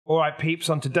All right, peeps,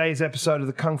 on today's episode of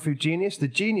the Kung Fu Genius, the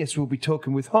genius will be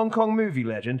talking with Hong Kong movie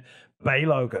legend Bey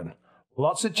Logan.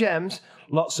 Lots of gems,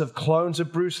 lots of clones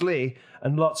of Bruce Lee,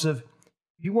 and lots of,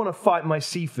 if you want to fight my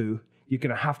Sifu, you're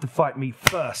going to have to fight me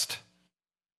first.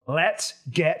 Let's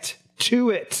get to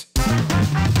it.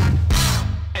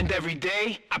 And every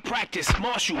day, I practice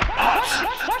martial arts.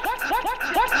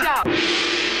 Watch out!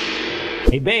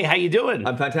 Hey, Bey, how you doing?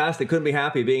 I'm fantastic. Couldn't be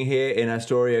happy being here in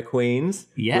Astoria, Queens.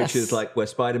 Yes. Which is like where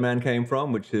Spider-Man came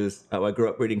from, which is how I grew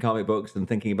up reading comic books and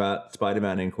thinking about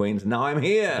Spider-Man in Queens. Now I'm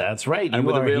here. That's right. And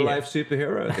with a real-life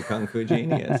superhero, the Kung Fu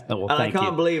Genius. Well, and I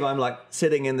can't believe I'm like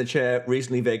sitting in the chair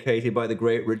recently vacated by the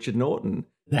great Richard Norton.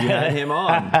 You had him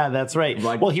on. That's right.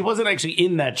 Well, he wasn't actually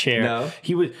in that chair. No.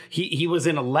 He was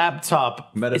in a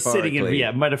laptop sitting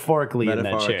in metaphorically in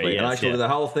that chair. Yes, and I saw the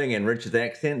whole thing in Richard's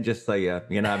accent, just so you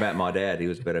know about my dad. He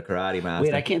was a bit of karate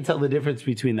master. Wait, I can't tell the difference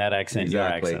between that accent and your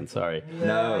accent. Sorry.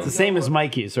 No. It's the same as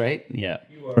Mikey's, right? Yeah.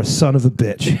 You are a son of a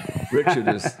bitch. Richard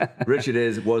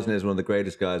was one of the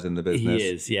greatest guys in the business. He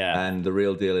is, yeah. And the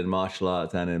real deal in martial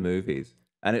arts and in movies.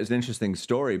 And it was an interesting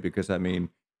story because, I mean,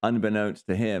 unbeknownst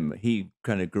to him, he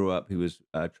kind of grew up, he was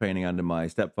training under my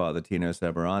stepfather, Tino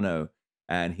Severano,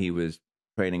 and he was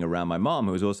training around my mom,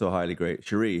 who was also a highly graded,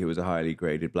 Cherie, who was a highly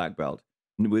graded black belt,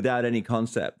 without any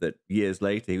concept that years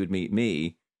later he would meet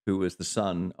me, who was the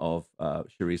son of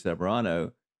Cherie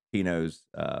Severano, Tino's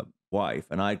wife,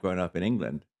 and I'd grown up in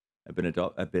England. I'd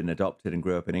been adopted and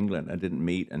grew up in England. I didn't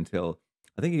meet until,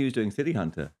 I think he was doing City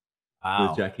Hunter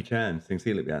with Jackie Chan, Sing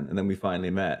Silip, and then we finally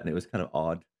met, and it was kind of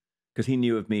odd. Because he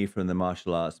knew of me from the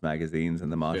martial arts magazines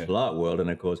and the martial art world. And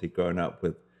of course, he'd grown up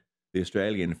with the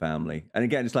Australian family. And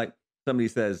again, it's like somebody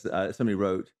says, somebody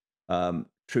wrote,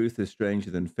 truth is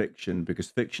stranger than fiction because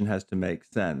fiction has to make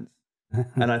sense.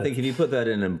 And I think if you put that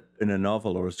in a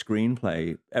novel or a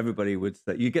screenplay, everybody would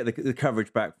say, you get the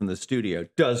coverage back from the studio,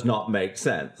 does not make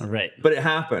sense. Right. But it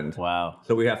happened. Wow.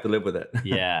 So we have to live with it.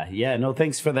 Yeah. No,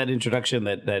 thanks for that introduction.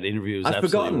 That interview is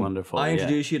absolutely wonderful. I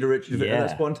introduced you to Richard. Yeah.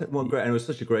 That's one great, and it was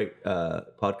such a great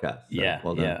podcast. So Yeah,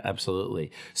 well done. yeah,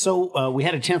 absolutely. So we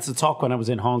had a chance to talk when I was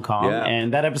in Hong Kong,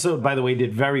 and that episode, by the way,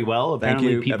 did very well.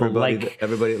 Apparently, Thank you,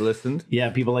 everybody that listened.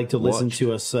 Yeah, people like to listen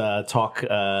to us talk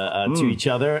to each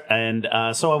other, and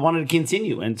so I wanted to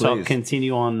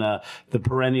continue on the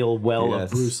perennial well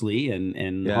of Bruce Lee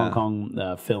and Hong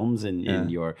Kong films and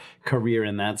your career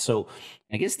in that. So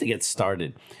I guess to get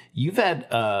started, you've had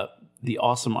the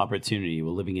awesome opportunity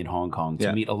while living in Hong Kong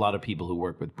to meet a lot of people who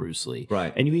work with Bruce Lee.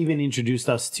 Right. And you even introduced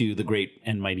us to the great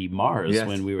and mighty Mars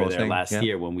when we were there last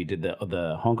year when we did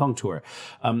the Hong Kong tour.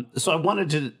 So I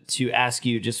wanted to ask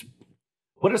you just,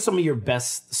 what are some of your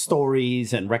best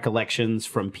stories and recollections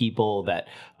from people that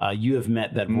you have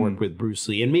met that worked with Bruce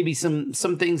Lee, and maybe some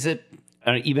things that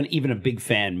even a big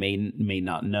fan may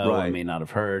not know or may not have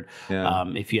heard. Yeah.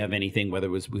 If you have anything, whether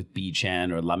it was with Bi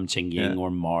Chan or Lam Cheng Ying or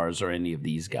Mars or any of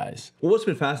these guys. Well, what's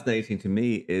been fascinating to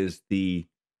me is the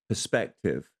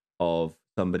perspective of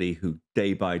somebody who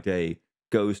day by day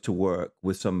goes to work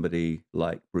with somebody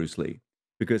like Bruce Lee.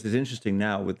 Because it's interesting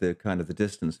now with the kind of the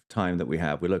distance of time that we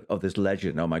have. We look, oh, this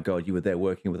legend. Oh, my God, you were there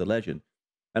working with a legend.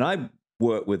 And I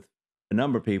work with a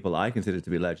number of people I consider to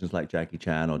be legends like Jackie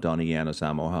Chan or Donnie Yen or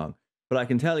Sammo Hung. But I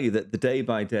can tell you that the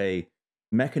day-by-day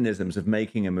mechanisms of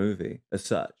making a movie as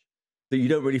such, that you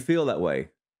don't really feel that way.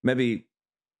 Maybe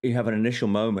you have an initial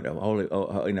moment of,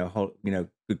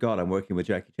 good God, I'm working with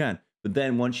Jackie Chan. But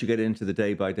then once you get into the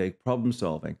day-by-day problem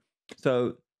solving.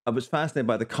 So I was fascinated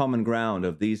by the common ground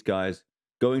of these guys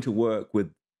going to work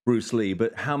with Bruce Lee,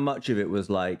 but how much of it was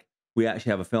like, we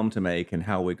actually have a film to make and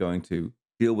how we're going to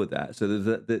deal with that. So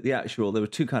there's there were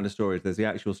two kind of stories. There's the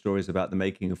actual stories about the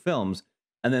making of films,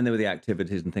 and then there were the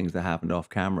activities and things that happened off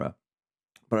camera.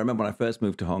 But I remember when I first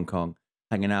moved to Hong Kong,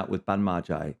 hanging out with Ban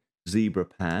Majai, Zebra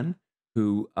Pan,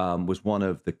 who was one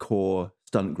of the core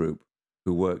stunt group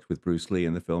who worked with Bruce Lee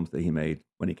in the films that he made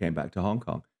when he came back to Hong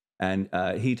Kong. And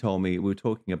he told me, we were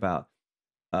talking about,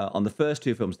 on the first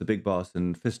two films, The Big Boss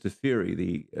and Fist of Fury,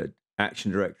 the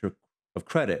action director of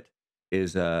credit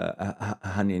is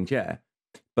Han Yin-jie.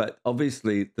 But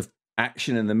obviously, the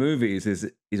action in the movies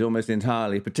is almost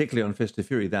entirely, particularly on Fist of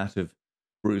Fury, that of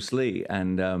Bruce Lee.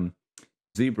 And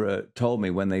Zebra told me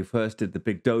when they first did the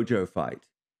big dojo fight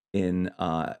in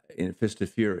Fist of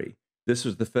Fury, this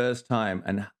was the first time.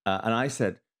 And I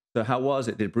said, so how was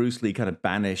it? Did Bruce Lee kind of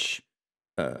banish,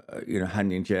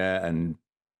 Han Yin-jie and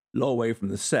Lo Wei from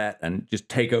the set and just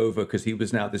take over because he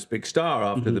was now this big star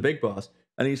after The Big Boss?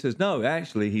 And he says, no,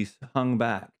 actually, he's hung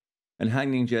back. And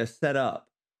Han Yin-jie set up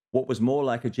what was more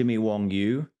like a Jimmy Wong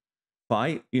Yu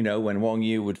fight, when Wong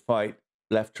Yu would fight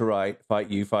left to right, fight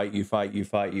you,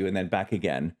 and then back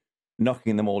again.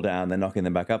 knocking them all down, then knocking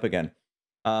them back up again.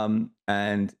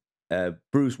 And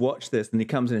Bruce watched this, and he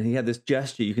comes in and he had this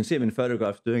gesture. You can see him in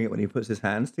photographs doing it when he puts his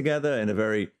hands together in a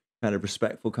very kind of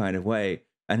respectful kind of way.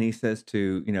 And he says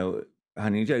to,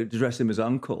 Han Yin-jae, address him as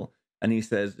uncle. And he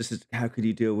says, how could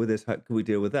you deal with this? How could we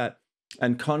deal with that?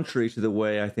 And contrary to the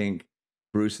way I think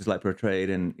Bruce is like portrayed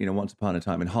in, Once Upon a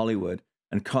Time in Hollywood,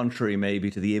 and contrary maybe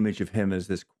to the image of him as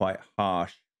this quite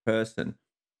harsh person,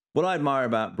 what I admire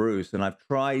about Bruce, and I've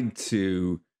tried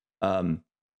to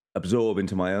absorb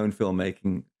into my own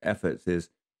filmmaking efforts, is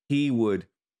he would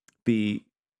be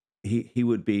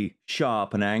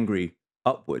sharp and angry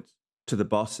upwards to the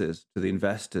bosses, to the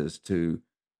investors, to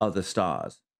other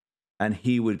stars, and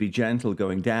he would be gentle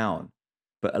going down.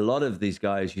 But a lot of these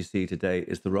guys you see today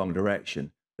is the wrong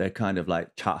direction. They're kind of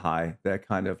like chat high. They're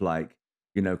kind of like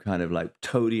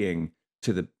toadying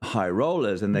to the high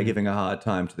rollers, and they're giving a hard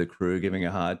time to the crew, giving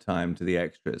a hard time to the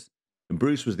extras. And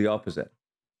Bruce was the opposite.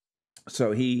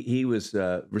 So he was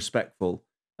respectful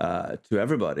to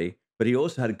everybody, but he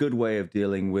also had a good way of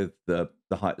dealing with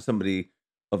somebody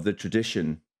of the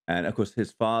tradition. And of course,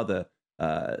 his father,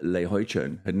 Lei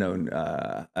Hoi-chun, had known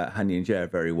Han Yin-jae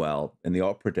very well in the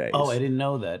opera days. Oh, I didn't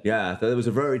know that. Yeah, so there was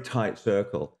a very tight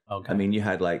circle. Okay. I mean, you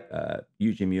had like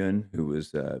Yu Jim-yun, who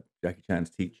was Jackie Chan's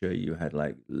teacher. You had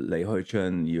like Lei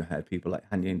Hoi-chun. You had people like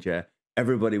Han Yin-jae.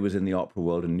 Everybody was in the opera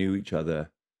world and knew each other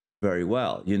very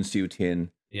well. Yun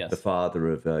Siu-tien, the father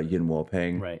of Yin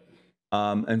Wo-ping. Right.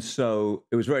 And so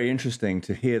it was very interesting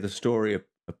to hear the story of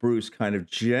Bruce kind of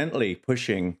gently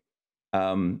pushing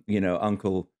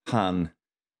Uncle Han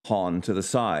to the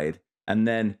side. And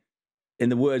then, in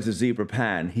the words of Zebra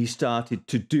Pan, he started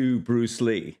to do Bruce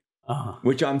Lee,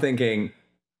 which I'm thinking,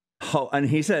 and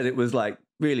he said it was like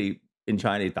really in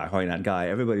Chinese, Da Hoi Nan guy,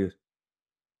 everybody was,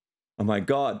 oh my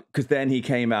God. Because then he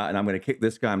came out and I'm going to kick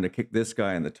this guy, I'm going to kick this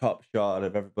guy, and the top shot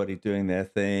of everybody doing their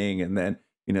thing. And then,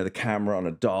 the camera on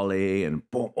a dolly and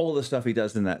boom, all the stuff he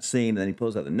does in that scene. And then he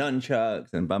pulls out the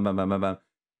nunchucks and bam, bam, bam, bam,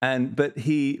 bam. But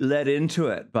he led into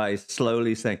it by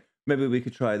slowly saying, maybe we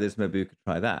could try this, maybe we could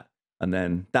try that. And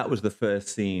then that was the first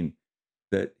scene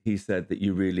that he said that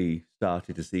you really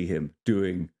started to see him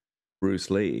doing Bruce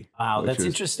Lee. Wow, that's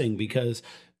interesting, because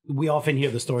we often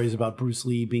hear the stories about Bruce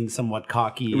Lee being somewhat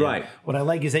cocky. Right. What I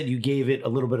like is that you gave it a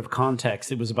little bit of context.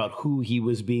 It was about who he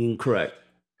was being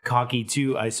cocky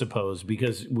to, I suppose,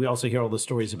 because we also hear all the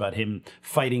stories about him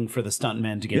fighting for the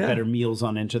stuntmen to get better meals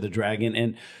on Enter the Dragon.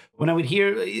 And when I would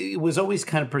hear, it was always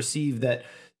kind of perceived that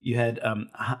you had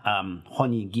Han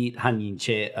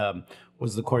Yin-jae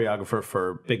was the choreographer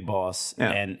for Big Boss,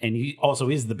 and he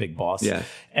also is the big boss. Yeah.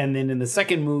 And then in the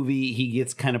second movie, he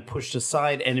gets kind of pushed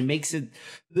aside, and it makes it,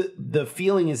 the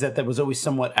feeling is that was always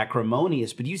somewhat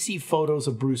acrimonious, but you see photos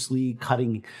of Bruce Lee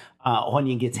cutting Han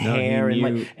Yin-jae's hair,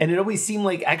 and it always seemed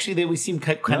like, actually they always seemed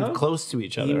kind of close to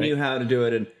each other. He knew how to do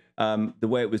it, and the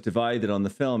way it was divided on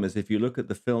the film is, if you look at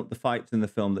the fights in the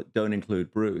film that don't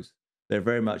include Bruce, they're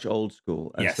very much old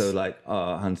school. And so like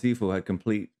Han Sifu had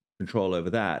complete control over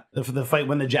that. The fight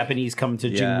when the Japanese come to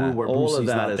Jingwu, where all Bruce of Lee's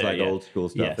that not is there like yet. old school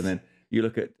stuff. And then you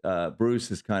look at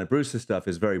Bruce's stuff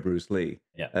is very Bruce Lee,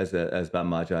 as Ban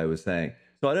Ma-jai was saying.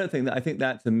 So I think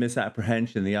that's a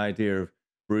misapprehension, the idea of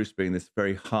Bruce being this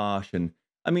very harsh. And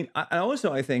I mean,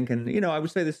 I think, and I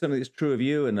would say this is something that's true of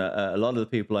you and a lot of the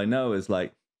people I know, is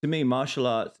like, to me, martial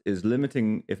arts is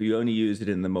limiting if you only use it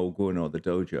in the Mogun or the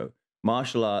dojo.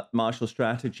 Martial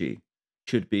strategy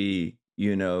should be, the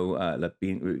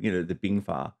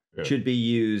bingfa should be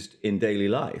used in daily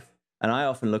life. And I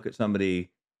often look at somebody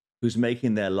who's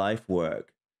making their life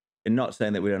work, and not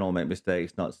saying that we don't all make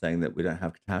mistakes, not saying that we don't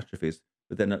have catastrophes,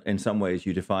 but then in some ways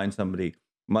you define somebody,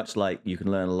 much like you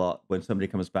can learn a lot when somebody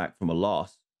comes back from a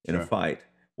loss in a fight.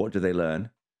 What do they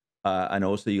learn? And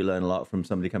also you learn a lot from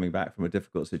somebody coming back from a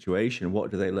difficult situation.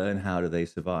 What do they learn? How do they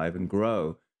survive and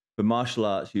grow? But martial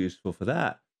arts useful for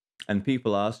that. And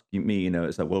people ask me,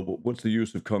 it's like, well, what's the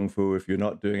use of Kung Fu if you're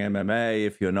not doing MMA,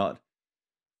 if you're not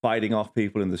fighting off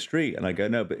people in the street? And I go,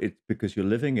 no, but it's because you're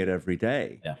living it every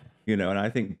day. Yeah. And I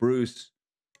think Bruce,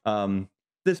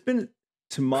 there's been,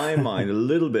 to my mind, a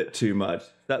little bit too much.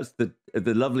 That's the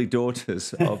lovely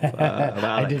daughters of Alex.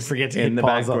 I did forget to in the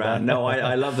pause background. On that. No,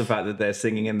 I love the fact that they're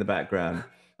singing in the background.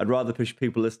 I'd rather push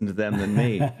people listen to them than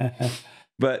me.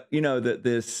 But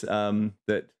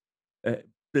that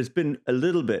there's been a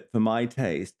little bit, for my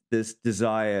taste, this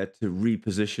desire to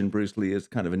reposition Bruce Lee as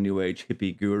kind of a new age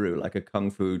hippie guru, like a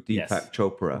Kung Fu Deepak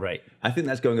Chopra. Right. I think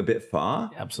that's going a bit far.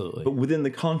 Absolutely. But within the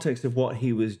context of what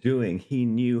he was doing, he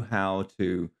knew how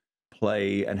to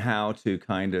play and how to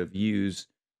kind of use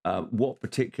what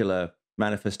particular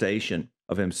manifestation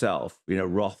of himself,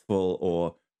 wrathful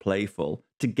or playful,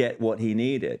 to get what he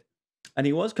needed. And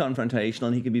he was confrontational,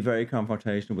 and he could be very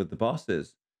confrontational with the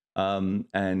bosses.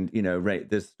 And, you know,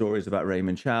 there's stories about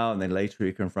Raymond Chow, and then later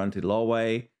he confronted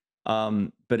Lawway.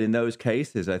 But in those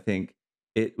cases, I think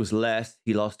it was less,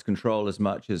 he lost control as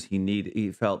much as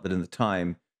he felt that in the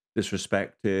time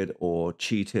disrespected or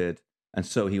cheated. And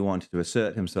so he wanted to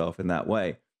assert himself in that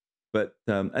way. But,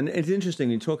 and it's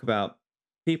interesting, you talk about,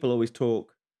 people always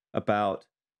talk about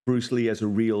Bruce Lee as a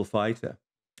real fighter.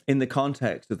 In the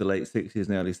context of the late 60s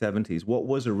and early 70s, what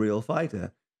was a real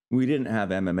fighter? We didn't have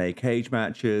MMA cage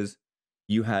matches.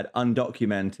 You had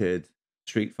undocumented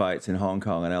street fights in Hong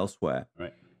Kong and elsewhere.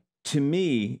 Right. To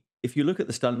me, if you look at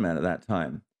the stuntmen at that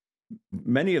time,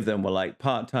 many of them were like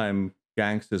part-time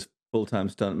gangsters, full-time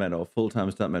stuntmen, or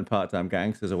full-time stuntmen, part-time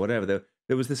gangsters, or whatever.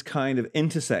 There was this kind of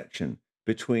intersection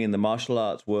between the martial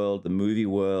arts world, the movie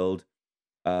world,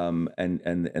 and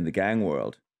the gang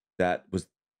world that was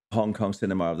Hong Kong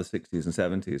cinema of the 60s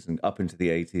and 70s and up into the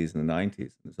 80s and the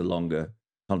 90s. It's a longer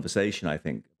conversation, I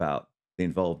think, about the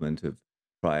involvement of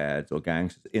triads or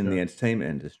gangsters in the entertainment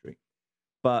industry.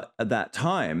 But at that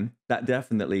time, that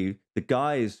definitely, the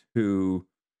guys who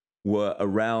were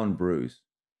around Bruce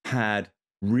had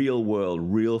real world,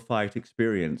 real fight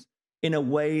experience in a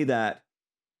way that,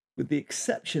 with the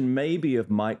exception maybe of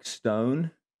Mike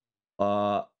Stone,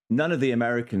 none of the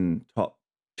American top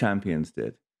champions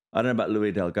did. I don't know about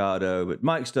Louis Delgado, but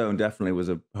Mike Stone definitely was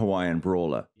a Hawaiian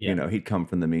brawler. Yeah. You know, he'd come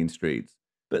from the mean streets.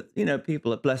 But, you know,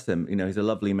 people, bless him, you know, he's a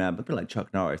lovely man, but people like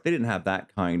Chuck Norris, they didn't have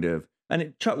that kind of,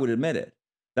 and Chuck would admit it,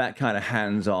 that kind of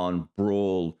hands-on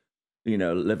brawl, you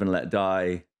know, live and let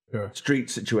die, street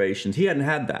situations. He hadn't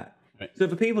had that. Right. So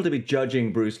for people to be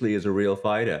judging Bruce Lee as a real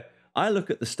fighter, I look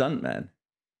at the stuntman.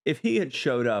 If he had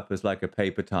showed up as like a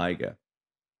paper tiger,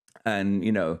 and,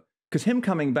 you know, because him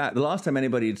coming back, the last time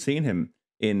anybody had seen him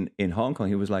in Hong Kong,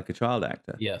 he was like a child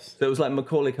actor. Yes. So it was like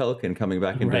Macaulay Culkin coming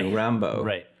back and doing Rambo.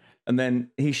 Right. And then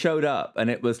he showed up, and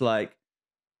it was like,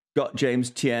 got James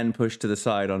Tien pushed to the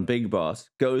side on Big Boss,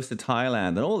 goes to Thailand,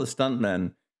 and all the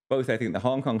stuntmen, both I think the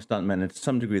Hong Kong stuntmen and to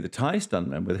some degree the Thai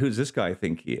stuntmen, with who's this guy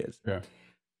think he is? Yeah.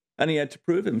 And he had to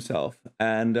prove himself.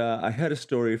 And I heard a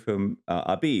story from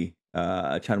Abi,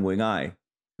 Chan Wing Ai,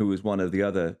 who was one of the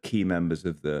other key members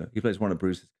of he plays one of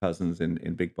Bruce's cousins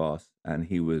in Big Boss, and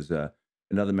he was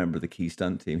another member of the key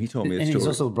stunt team. He told me a story. He's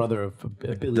also the brother of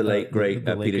the late, great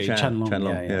Peter Chan.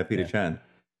 Yeah, Peter Chan.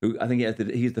 Who I think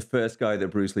he's the first guy that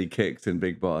Bruce Lee kicked in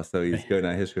Big Boss, so he's going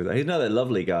down history with that. He's another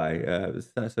lovely guy.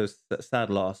 So sad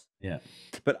loss. Yeah.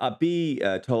 But Abi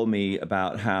told me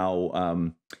about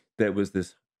how there was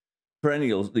this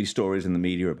perennial these stories in the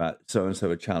media about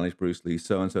so-and-so had challenged Bruce Lee,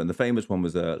 so-and-so. And the famous one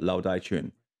was Lau Dai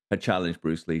Chun had challenged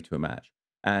Bruce Lee to a match.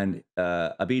 And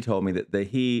Abi told me that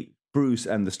Bruce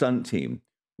and the stunt team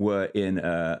were in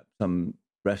some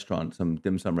restaurant, some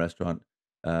dim sum restaurant.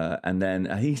 And then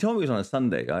he told me it was on a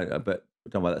Sunday, but I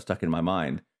don't know why that stuck in my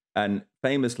mind. And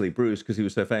famously, Bruce, because he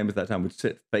was so famous at that time, would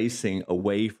sit facing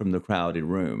away from the crowded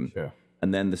room. Sure.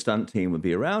 And then the stunt team would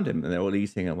be around him, and they're all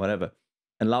eating and whatever.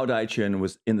 And Lau Dai Chun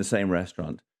was in the same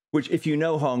restaurant, which, if you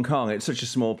know Hong Kong, it's such a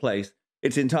small place,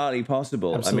 it's entirely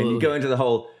possible. Absolutely. I mean, you go into the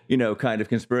whole, you know, kind of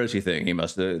conspiracy thing.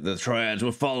 The triads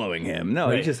were following him. No,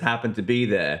 He just happened to be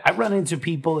there. I run into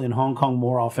people in Hong Kong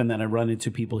more often than I run into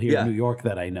people here in New York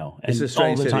that I know. And it's a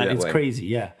strange all the time, it's way. crazy,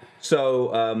 yeah.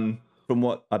 So from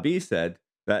what Abi said,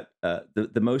 that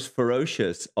the most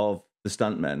ferocious of the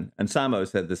stuntmen, and Samo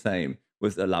said the same,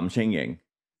 was Lam Chingying,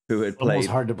 who had played almost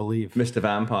hard to believe Mr.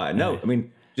 Vampire. No, I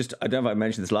mean, I don't know if I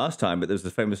mentioned this last time, but there was the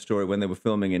famous story when they were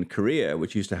filming in Korea,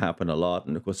 which used to happen a lot.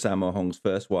 And of course, Sammo Hong's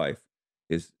first wife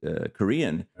is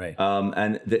Korean, right?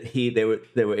 And that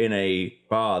they were in a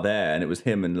bar there, and it was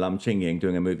him and Lam Chingying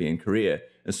doing a movie in Korea.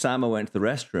 And Sammo went to the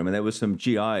restroom, and there was some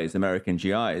GIs, American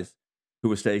GIs, who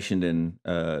were stationed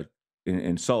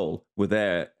in Seoul, were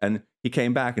there, and he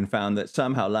came back and found that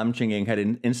somehow Lam Chingying had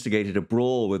instigated a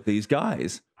brawl with these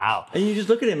guys. Wow. And you just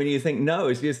look at him and you think, no,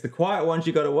 it's the quiet ones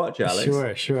you got to watch,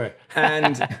 Alex. Sure.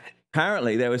 And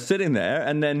apparently they were sitting there,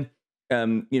 and then,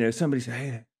 you know, somebody said,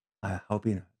 hey, I'll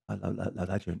be in Lau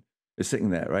Dai Chun is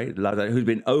sitting there, right? Lau Dai, who'd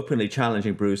been openly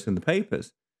challenging Bruce in the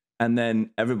papers. And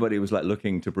then everybody was like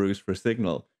looking to Bruce for a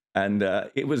signal. And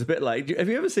it was a bit like, have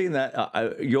you ever seen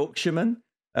that Yorkshireman?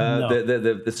 No.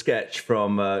 The sketch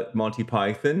from Monty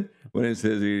Python, when it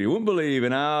says, you wouldn't believe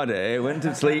in our day, went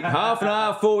to sleep, half an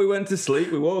hour before we went to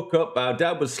sleep, we woke up, our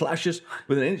dad would slash us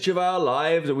with an inch of our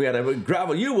lives, and we had a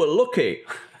gravel, you were lucky.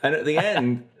 And at the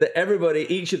end,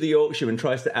 everybody, each of the Yorkshiremen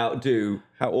tries to outdo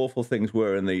how awful things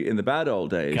were in the bad old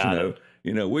days.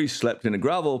 You know, we slept in a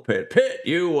gravel pit. Pit,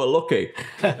 you were lucky.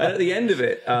 And at the end of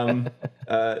it,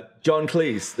 John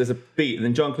Cleese, there's a beat, and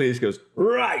then John Cleese goes,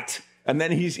 right. And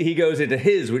then he goes into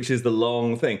his, which is the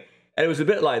long thing. And it was a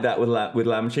bit like that with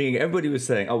Lam Ching. Everybody was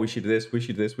saying, oh, we should do this, we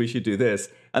should do this, we should do this.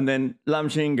 And then Lam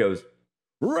Ching goes,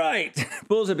 right.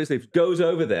 Pulls up his sleeves, goes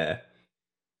over there,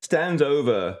 stands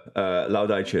over Lao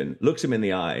Dai Chun, looks him in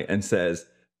the eye and says,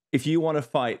 if you want to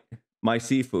fight my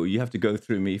Sifu, you have to go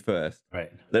through me first.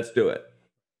 Right. Let's do it.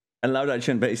 And Lao Dai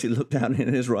Chun basically looked down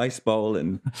in his rice bowl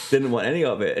and didn't want any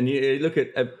of it. And you look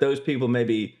at those people,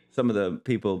 maybe some of the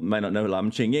people may not know who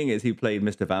Lam Ching Ying is. He played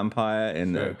Mr. Vampire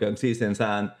in Gong Si Sen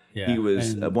San. Yeah. He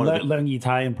was one of the... Leung Yi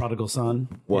Tai in Prodigal Son.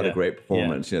 What a great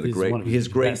performance. You know, his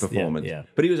great performance. Yeah.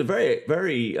 But he was a very,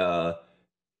 very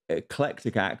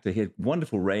eclectic actor. He had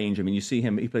wonderful range. I mean, you see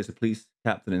him, he plays the police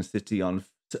captain in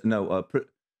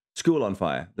School on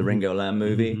Fire, the Ringo Lam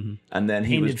movie. And then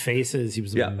he Painted Faces. He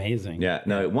was amazing. Yeah,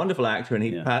 no, wonderful actor. And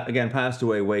he, again, passed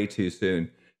away way too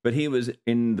soon. But he was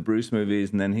in the Bruce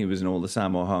movies, and then he was in all the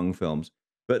Sammo Hung films.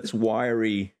 But this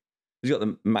wiry, he's got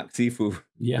the Mak Sifu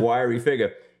wiry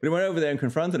figure. But he went over there and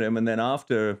confronted him. And then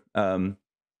after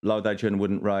Lao Dai Chun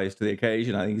wouldn't rise to the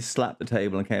occasion, I think he slapped the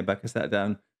table and came back and sat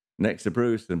down next to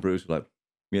Bruce. And Bruce was like,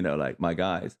 you know, like, my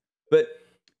guys. But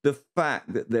the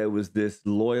fact that there was this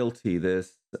loyalty,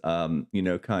 this, you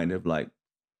know, kind of like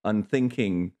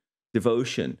unthinking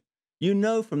devotion, you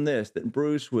know from this that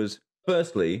Bruce was,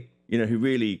 firstly, you know, he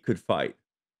really could fight.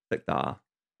 Like that.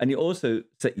 And he also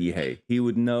said Yihei. He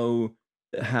would know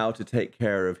how to take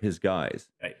care of his guys.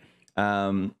 Right.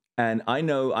 And I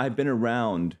know I've been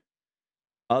around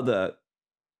other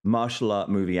martial art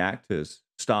movie actors,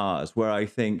 stars, where I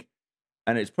think,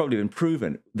 and it's probably been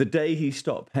proven, the day he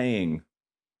stopped paying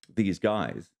these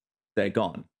guys, they're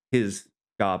gone. His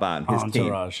Garban, his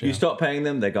entourage, team. You stop paying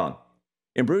them, they're gone.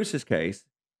 In Bruce's case,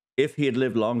 if he had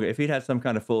lived longer, if he'd had some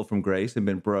kind of fall from grace and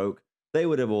been broke, they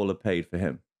would have all have paid for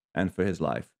him and for his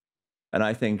life. And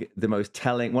I think the most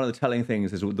telling, one of the telling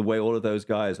things is the way all of those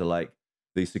guys are like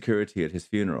the security at his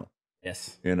funeral.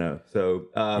 Yes. You know, so...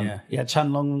 yeah,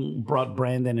 Chan Long brought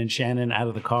Brandon and Shannon out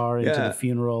of the car into the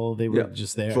funeral. They were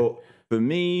just there. For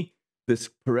me, this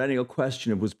perennial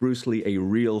question of, was Bruce Lee a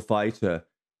real fighter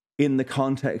in the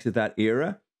context of that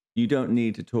era? You don't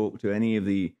need to talk to any of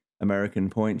the American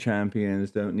point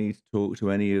champions, don't need to talk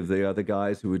to any of the other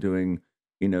guys who were doing,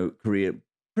 you know,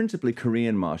 principally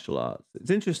Korean martial arts.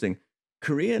 It's interesting.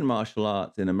 Korean martial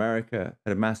arts in America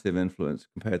had a massive influence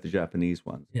compared to Japanese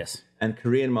ones. Yes. And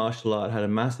Korean martial art had a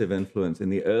massive influence in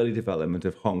the early development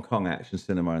of Hong Kong action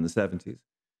cinema in the 70s,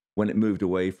 when it moved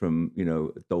away from, you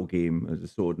know, Dolgim as a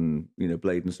sword and, you know,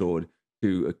 blade and sword,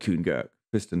 to a Kungurk,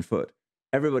 fist and foot.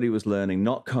 Everybody was learning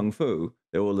not Kung Fu,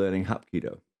 they were learning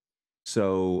Hapkido.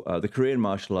 So the Korean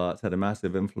martial arts had a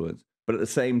massive influence. But at the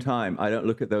same time, I don't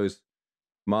look at those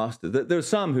masters. There are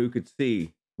some who could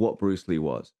see what Bruce Lee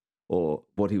was or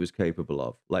what he was capable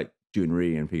of, like Jun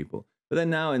Rhee and people. But then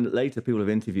now and later, people have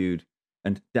interviewed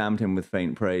and damned him with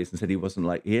faint praise and said he wasn't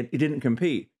like, he didn't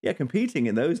compete. Yeah, competing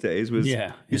in those days was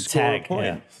you score a point.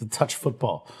 Yeah, it's a touch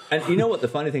football. And you know what the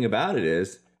funny thing about it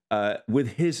is,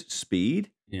 with his speed,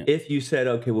 if you said,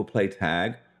 okay, we'll play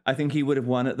tag, I think he would have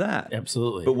won at that.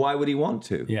 Absolutely. But why would he want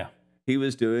to? Yeah. He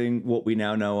was doing what we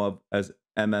now know of as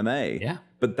MMA. Yeah.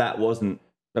 But that wasn't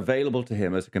available to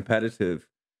him as a competitive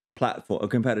platform, a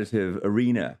competitive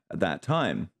arena at that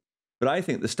time. But I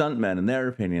think the stuntmen and their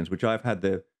opinions, which I've had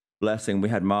the blessing, we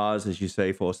had Mars, as you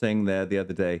say, for Singh there the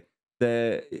other day,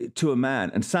 they're to a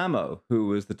man. And Sammo, who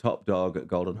was the top dog at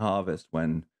Golden Harvest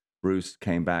when Bruce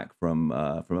came back from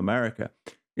America,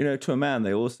 you know, to a man,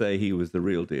 they all say he was the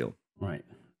real deal. Right.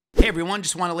 Hey everyone,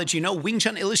 just want to let you know Wing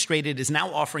Chun Illustrated is now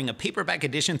offering a paperback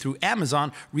edition through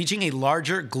Amazon, reaching a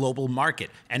larger global market.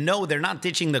 And no, they're not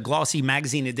ditching the glossy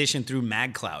magazine edition through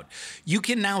MagCloud. You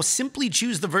can now simply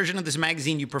choose the version of this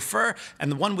magazine you prefer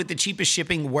and the one with the cheapest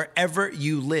shipping wherever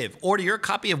you live. Order your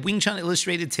copy of Wing Chun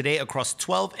Illustrated today across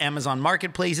 12 Amazon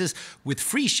marketplaces with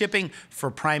free shipping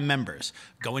for Prime members.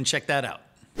 Go and check that out.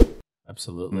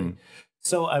 Absolutely.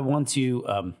 So I want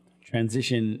to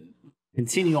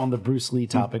continue on the Bruce Lee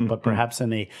topic, but perhaps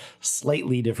in a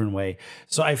slightly different way.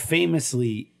 So I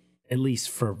famously, at least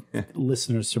for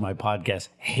listeners to my podcast,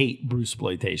 hate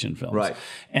Brucesploitation films. Right.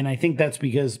 And I think that's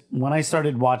because when I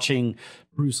started watching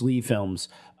Bruce Lee films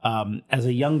as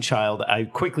a young child, I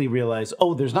quickly realized,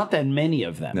 oh, there's not that many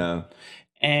of them. No.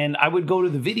 And I would go to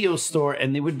the video store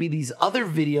and there would be these other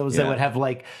videos that would have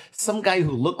like some guy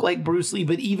who looked like Bruce Lee,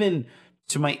 but even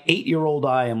to my 8-year-old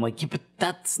eye, I'm like, yeah, but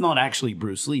that's not actually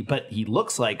Bruce Lee, but he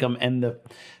looks like him. And the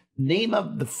name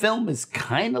of the film is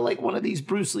kind of like one of these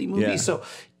Bruce Lee movies. Yeah. So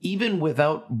even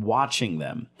without watching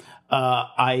them,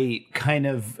 I kind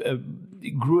of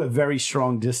grew a very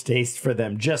strong distaste for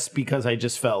them just because I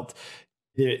just felt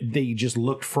they just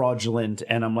looked fraudulent.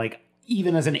 And I'm like,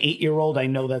 even as an 8-year-old, I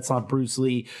know that's not Bruce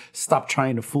Lee. Stop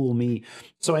trying to fool me.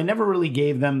 So I never really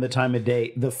gave them the time of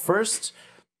day. The first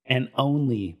and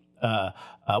only,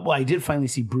 well, I did finally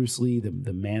see Bruce Lee,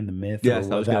 the man, the myth. Yes,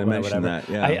 I was going to mention that.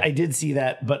 Yeah. I did see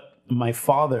that, but my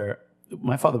father's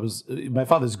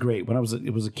great. When I was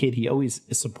a kid, he always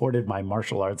supported my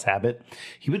martial arts habit.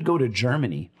 He would go to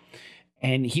Germany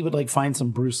and he would like find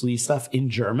some Bruce Lee stuff in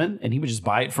German and he would just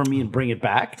buy it from me and bring it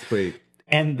back. Sweet.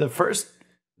 And the first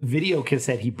video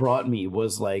cassette he brought me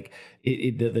was like,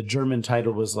 the German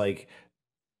title was like,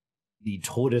 Die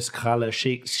Todeskralle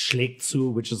schlägt zu,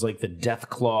 which is like the death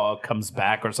claw comes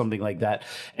back or something like that.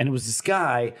 And it was this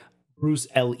guy, Bruce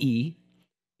L.E.,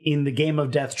 in the Game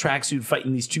of Death tracksuit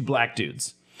fighting these two black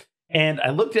dudes. And I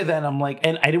looked at that and I'm like,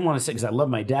 and I didn't want to say, because I love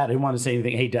my dad, I didn't want to say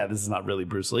anything, hey dad, this is not really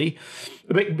Bruce Lee,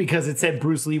 because it said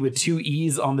Bruce Lee with 2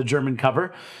 E's on the German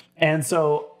cover. And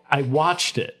so I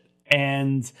watched it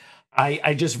and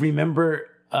I just remember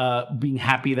being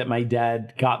happy that my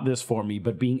dad got this for me,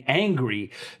 but being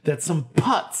angry that some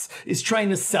putz is trying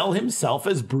to sell himself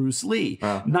as Bruce Lee,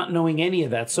 not knowing any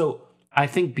of that. So I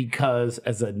think because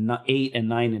as a 8 and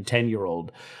 9 and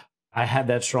 10-year-old, I had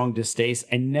that strong distaste.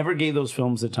 I never gave those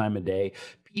films the time of day.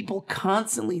 People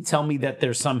constantly tell me that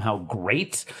they're somehow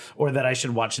great or that I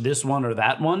should watch this one or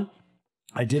that one.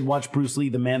 I did watch Bruce Lee,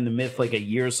 The Man, the Myth, like a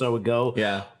year or so ago.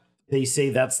 Yeah. They say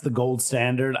that's the gold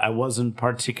standard. I wasn't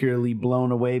particularly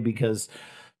blown away because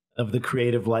of the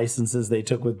creative licenses they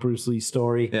took with Bruce Lee's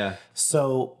story. Yeah.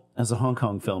 So as a Hong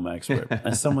Kong film expert,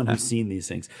 as someone who's seen these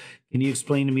things, can you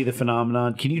explain to me the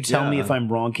phenomenon? Can you tell me if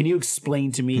I'm wrong? Can you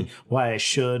explain to me why I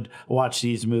should watch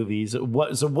these movies?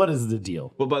 What is the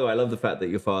deal? Well, by the way, I love the fact that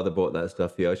your father bought that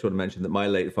stuff for you. I just want to mention that my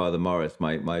late father, Morris,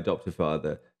 my adoptive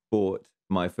father, bought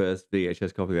my first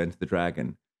VHS copy of Enter the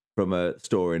Dragon from a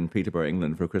store in Peterborough,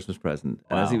 England for a Christmas present.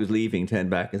 And as he was leaving, turned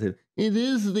back and said, "It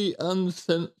is the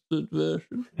uncensored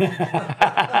version."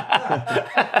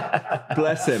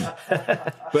 Bless him.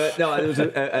 But no,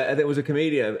 there was a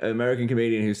comedian, an American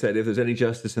comedian, who said if there's any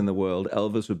justice in the world,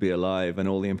 Elvis would be alive and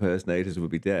all the impersonators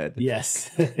would be dead. Yes.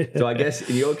 So I guess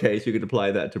in your case, you could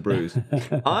apply that to Bruce.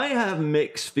 I have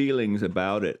mixed feelings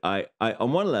about it. I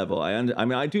on one level,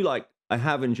 I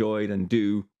have enjoyed and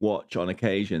do watch on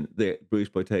occasion the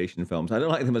Brucesploitation films. I don't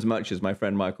like them as much as my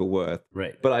friend Michael Worth,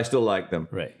 right? But I still like them.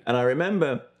 Right. And I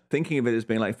remember thinking of it as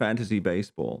being like fantasy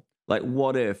baseball. Like,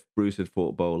 what if Bruce had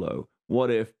fought Bolo?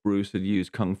 What if Bruce had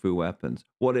used kung fu weapons?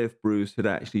 What if Bruce had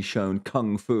actually shown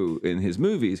kung fu in his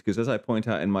movies? Because as I point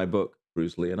out in my book,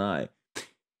 Bruce Lee and I,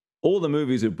 all the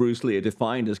movies of Bruce Lee are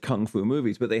defined as kung fu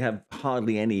movies, but they have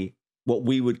hardly any what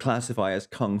we would classify as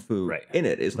kung fu in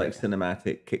it. It's like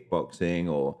cinematic kickboxing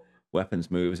or weapons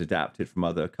moves adapted from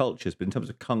other cultures. But in terms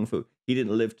of kung fu, he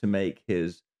didn't live to make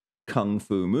his kung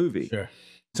fu movie. Sure.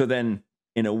 So then,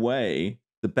 in a way,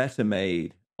 the better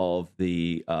made of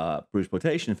the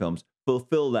Brucesploitation films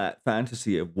fulfill that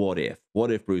fantasy of what if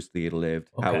Bruce Lee had lived,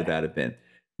 how would that have been?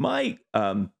 My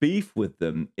beef with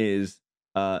them is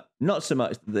not so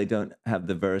much that they don't have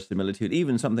the verisimilitude,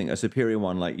 even a superior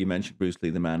one like you mentioned, Bruce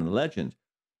Lee, the man and the legend,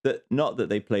 not that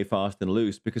they play fast and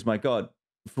loose, because my God,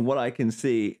 from what I can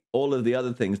see, all of the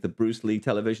other things, the Bruce Lee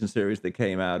television series that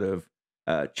came out of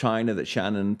China that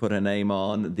Shannon put her name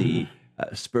on, the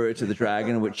Spirit of the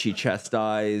Dragon, which she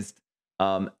chastised,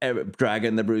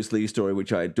 Dragon, the Bruce Lee story,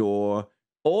 which I adore,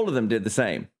 all of them did the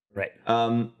same. Right.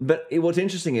 But what's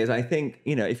interesting is, I think,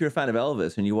 if you're a fan of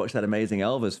Elvis and you watch that amazing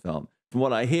Elvis film, from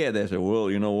what I hear, they say,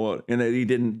 well, you know what? He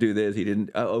didn't do this. He didn't.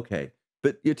 Oh, okay.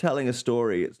 But you're telling a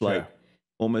story. It's like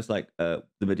almost like the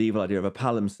medieval idea of a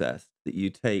palimpsest, that you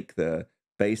take the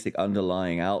basic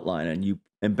underlying outline and you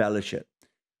embellish it.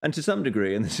 And to some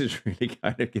degree, and this is really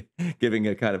kind of giving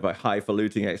a kind of a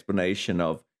highfalutin explanation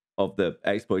of the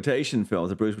exploitation films,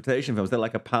 the Brucesploitation films, they're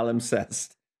like a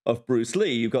palimpsest of Bruce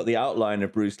Lee. You've got the outline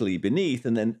of Bruce Lee beneath,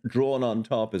 and then drawn on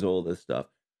top is all this stuff.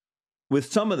 With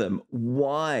some of them,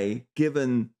 why,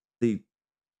 given the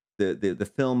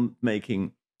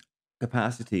filmmaking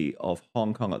capacity of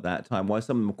Hong Kong at that time, why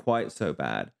some of them were quite so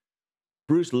bad?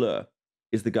 Bruce Lee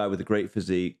is the guy with the great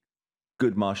physique,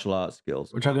 good martial arts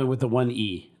skills. We're talking with the 1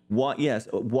 E. Why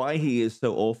he is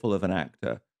so awful of an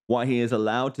actor, why he is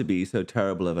allowed to be so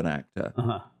terrible of an actor,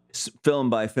 film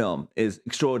by film, is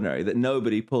extraordinary. That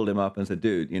nobody pulled him up and said,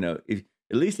 dude, if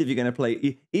at least if you're going to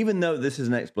play, even though this is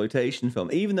an exploitation film,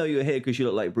 even though you're here because you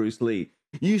look like Bruce Lee,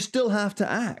 you still have to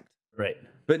act. Right.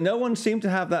 But no one seemed to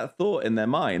have that thought in their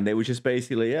mind. They were just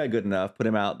basically, yeah, good enough, put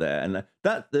him out there. And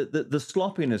that the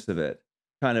sloppiness of it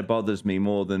kind of bothers me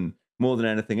more than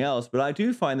anything else. But I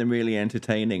do find them really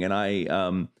entertaining. And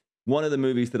I one of the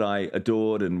movies that I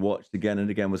adored and watched again and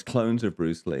again was Clones of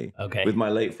Bruce Lee. Okay. With my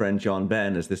late friend John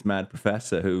Ben as this mad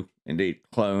professor who indeed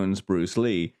clones Bruce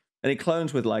Lee. And he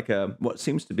clones with like what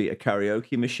seems to be a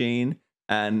karaoke machine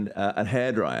and a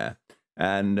hairdryer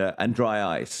and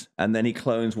dry ice. And then he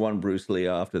clones one Bruce Lee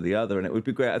after the other. And it would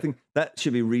be great. I think that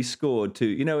should be rescored to,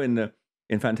 you know, in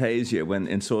Fantasia, when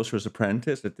in Sorcerer's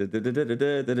Apprentice, when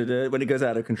it goes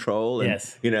out of control and,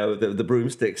 yes. you know, the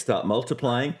broomsticks start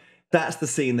multiplying. That's the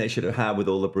scene they should have had with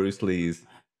all the Bruce Lees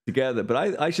together.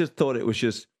 But I just thought it was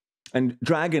just, and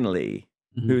Dragon Lee,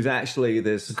 who's actually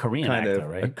this Korean kind actor, of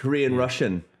right? a Korean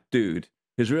Russian dude.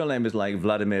 His real name is like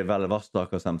Vladimir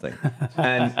Vladivostok or something.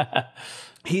 And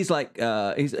he's like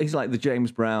the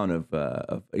James Brown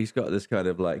of he's got this kind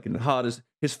of like hardest,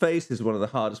 his face is one of the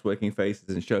hardest working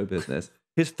faces in show business.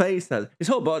 His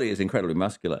whole body is incredibly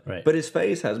muscular, right. But his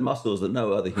face has muscles that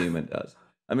no other human does.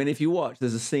 I mean, if you watch,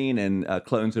 there's a scene in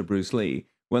Clones of Bruce Lee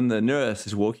when the nurse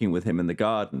is walking with him in the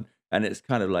garden, and it's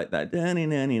kind of like that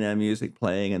music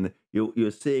playing, and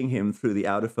you're seeing him through the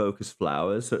out of focus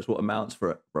flowers. So it's what amounts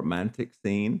for a romantic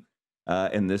scene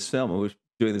in this film. We're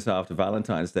doing this after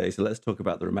Valentine's Day, so let's talk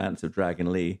about the romance of Dragon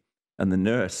Lee and the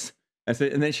nurse. And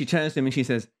then she turns to him and she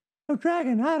says, "Oh,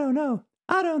 Dragon, I don't know.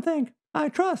 I don't think I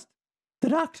trust the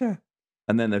doctor."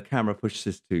 And then the camera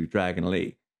pushes to Dragon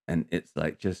Lee, and it's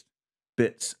like just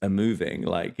bits are moving,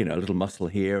 like, you know, a little muscle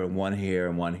here and one here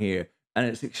and one here. And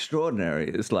it's extraordinary.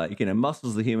 It's like, you know,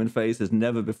 muscles the human face has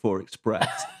never before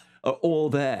expressed are all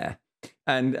there.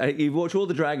 And you watch all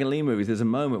the Dragon Lee movies, there's a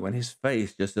moment when his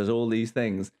face just does all these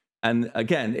things. And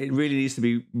again, it really needs to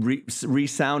be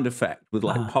re-sound effect with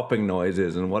like popping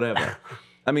noises and whatever.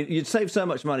 I mean, you'd save so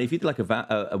much money if you did like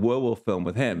a werewolf film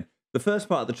with him. The first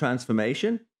part of the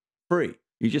transformation, free.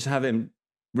 You just have him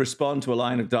respond to a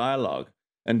line of dialogue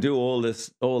and do all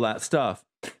that stuff.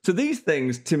 So these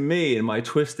things, to me, in my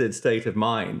twisted state of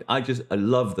mind, I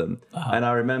love them. And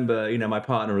I remember, you know, my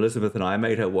partner Elizabeth and I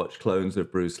made her watch Clones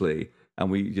of Bruce Lee, and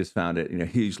we just found it, you know,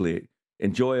 hugely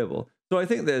enjoyable. So I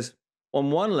think there's, on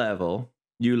one level,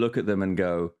 you look at them and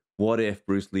go, what if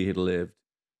Bruce Lee had lived?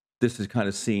 This is kind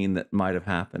of scene that might have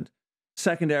happened.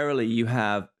 Secondarily, you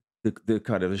have the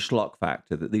kind of a schlock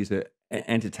factor, that these are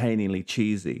entertainingly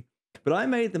cheesy. But I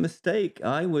made the mistake.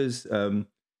 I was,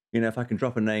 you know, if I can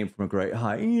drop a name from a great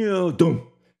height,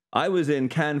 I was in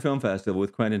Cannes Film Festival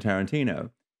with Quentin Tarantino,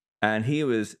 and he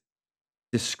was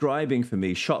describing for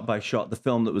me, shot by shot, the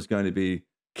film that was going to be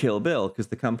Kill Bill, because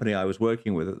the company I was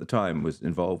working with at the time was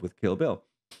involved with Kill Bill.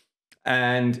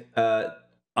 And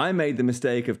I made the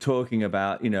mistake of talking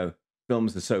about, you know,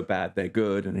 films are so bad they're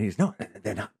good, and he's, no,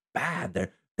 they're not bad.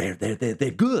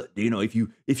 They're good. You know, if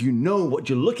you know what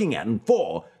you're looking at and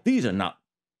for, these are not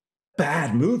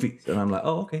bad movies. And I'm like,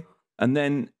 oh, okay. And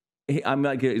then I'm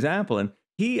like, an example, and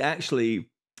he actually,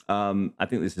 I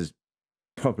think this is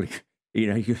probably,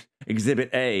 you know,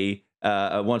 Exhibit A,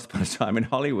 Once Upon a Time in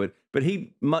Hollywood, but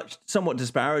he somewhat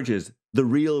disparages the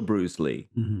real Bruce Lee,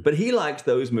 but he likes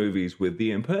those movies with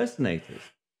the impersonators.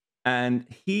 And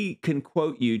he can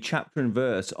quote you chapter and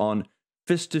verse on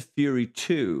Fist of Fury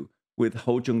 2 with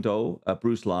Ho Jung-do,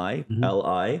 Bruce Lee,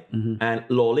 L.I., and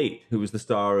Law Lee, who was the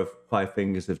star of Five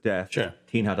Fingers of Death,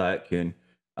 Teen Hadakyun,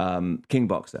 King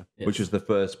Boxer, which was the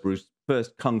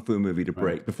first kung fu movie to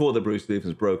break, before the Bruce Lee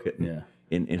films broke it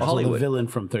in also Hollywood. The villain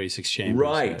from 36 Chambers.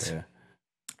 Right. Yeah.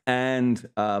 And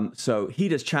so he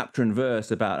does chapter and verse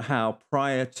about how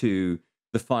prior to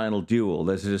the final duel,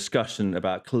 there's a discussion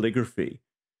about calligraphy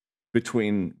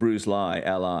between Bruce Lee,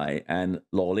 L.I., and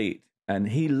Law Lee. And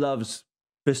he loves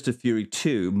Fist of Fury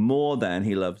 2 more than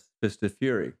he loves Fist of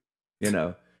Fury, you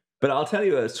know. But I'll tell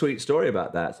you a sweet story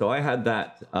about that. So I had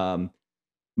that,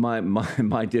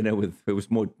 my dinner with, it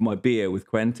was more my beer with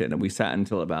Quentin, and we sat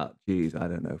until about, I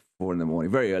don't know, 4 in the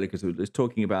morning, very early, because we were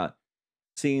talking about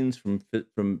scenes from,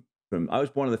 I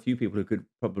was one of the few people who could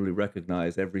probably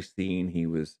recognize every scene he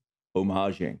was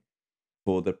homaging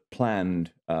for the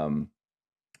planned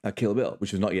Kill Bill,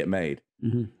 which was not yet made.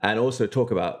 And also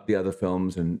talk about the other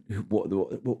films and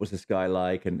what was this guy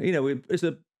like, and you know, it's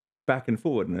a back and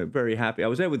forward, and I'm very happy. I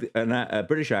was there with a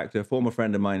British actor, former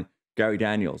friend of mine, Gary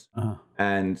Daniels,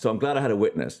 and so I'm glad I had a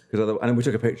witness, and we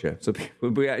took a picture. So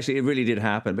we actually, it really did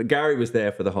happen. But Gary was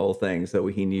there for the whole thing, so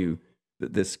he knew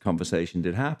that this conversation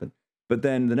did happen. But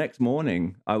then the next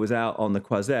morning, I was out on the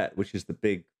Croisette, which is the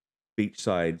big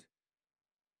beachside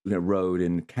road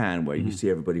in Cannes where you see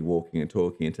everybody walking and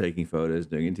talking and taking photos,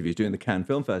 doing interviews, doing the Cannes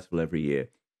Film Festival every year.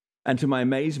 And to my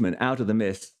amazement, out of the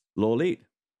mist, Lawley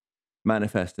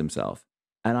manifest himself.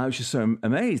 And I was just so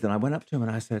amazed. And I went up to him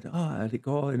and I said,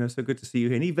 so good to see you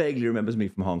here. And he vaguely remembers me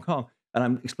from Hong Kong. And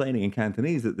I'm explaining in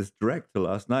Cantonese that this director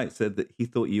last night said that he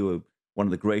thought you were one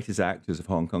of the greatest actors of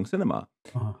Hong Kong cinema.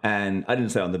 And I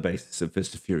didn't say on the basis of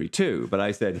Fist of Fury 2, but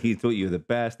I said he thought you were the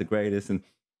best, the greatest. And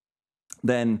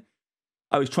then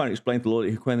I was trying to explain to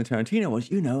Lawley who Quentin Tarantino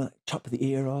was, like, chop the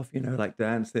ear off, like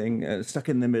dancing, stuck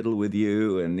in the middle with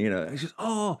you. And, it's just,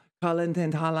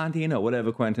 Quentin Tarantino,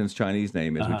 whatever Quentin's Chinese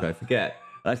name is, which I forget.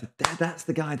 And I said, that's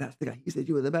the guy. He said,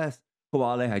 you were the best. I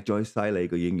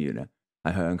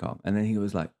Hong Kong. And then he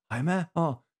was like, hi, man.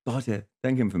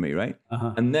 Thank him for me, right?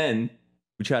 And then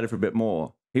we chatted for a bit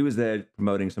more. He was there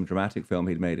promoting some dramatic film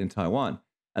he'd made in Taiwan.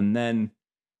 And then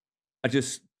I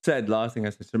just said, last thing I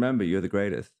said, remember, you're the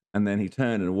greatest. And then he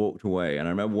turned and walked away. And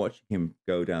I remember watching him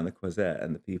go down the Croisette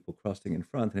and the people crossing in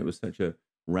front. And it was such a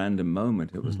random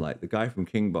moment. It was like the guy from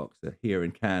King Boxer here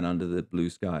in Cannes under the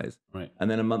blue skies. Right. And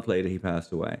then a month later, he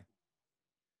passed away.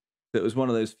 So it was one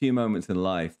of those few moments in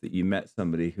life that you met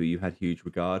somebody who you had huge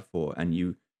regard for and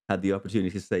you had the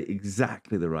opportunity to say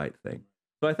exactly the right thing.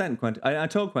 So I thanked Quentin. I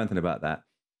told Quentin about that.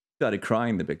 Started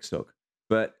crying, the big sook.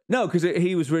 But no, because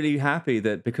he was really happy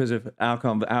that because of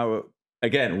our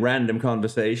again, random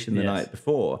conversation the night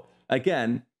before.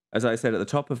 Again, as I said at the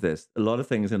top of this, a lot of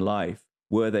things in life,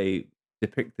 were they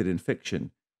depicted in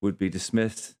fiction, would be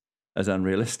dismissed as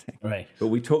unrealistic. Right. But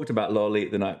we talked about Lawley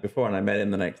the night before, and I met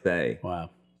him the next day. Wow.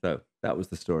 So that was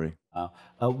the story. Wow.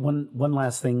 One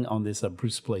last thing on this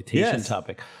Brucesploitation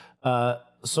topic.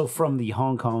 So from the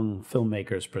Hong Kong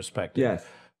filmmaker's perspective,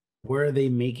 were they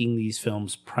making these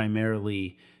films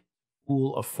primarily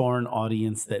fool a foreign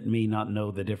audience that may not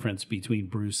know the difference between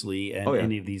Bruce Lee and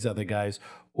any of these other guys?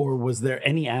 Or was there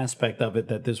any aspect of it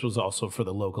that this was also for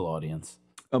the local audience?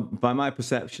 By my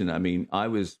perception, I mean, I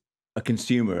was a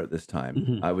consumer at this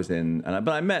time. I was but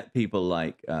I met people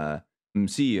like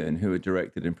Sifu, who had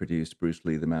directed and produced Bruce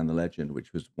Lee, The Man, the Legend,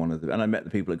 which was one of and I met the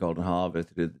people at Golden Harvest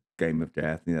who did Game of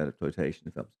Death and the other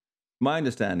exploitation films. My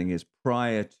understanding is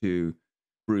prior to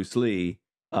Bruce Lee,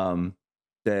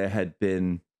 there had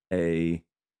been a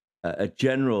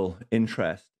general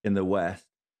interest in the West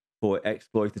for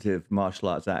exploitative martial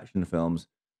arts action films,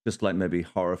 just like maybe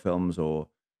horror films or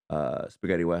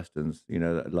spaghetti westerns,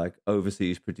 like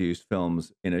overseas produced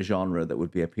films in a genre that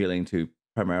would be appealing to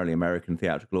primarily American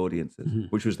theatrical audiences,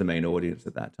 which was the main audience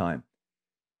at that time.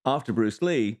 After Bruce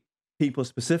Lee, people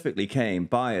specifically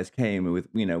buyers came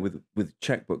with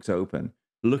checkbooks open,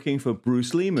 looking for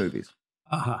Bruce Lee movies.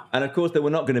 And of course, there were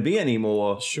not going to be any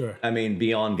more. Sure. I mean,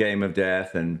 beyond Game of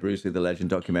Death and Bruce Lee, the Legend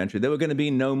documentary, there were going to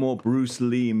be no more Bruce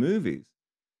Lee movies.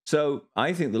 So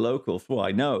I think the locals,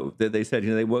 I know that they said,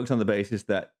 they worked on the basis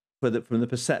that from the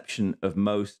perception of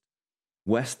most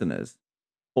Westerners,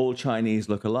 all Chinese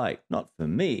look alike. Not for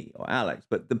me or Alex,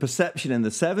 but the perception in the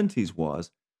 70s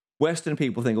was Western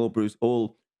people think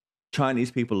all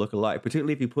Chinese people look alike,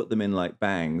 particularly if you put them in like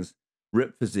bangs,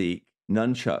 ripped physique,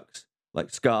 nunchucks, like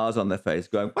scars on their face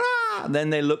going, ah, and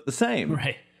then they look the same.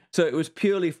 Right. So it was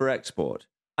purely for export.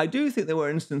 I do think there were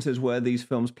instances where these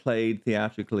films played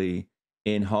theatrically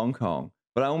in Hong Kong,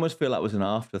 but I almost feel that was an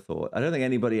afterthought. I don't think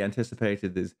anybody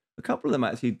anticipated this. A couple of them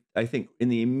actually, I think, in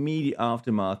the immediate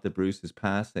aftermath of Bruce's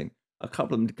passing, a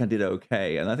couple of them did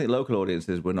okay, and I think local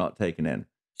audiences were not taken in.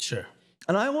 Sure.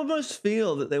 And I almost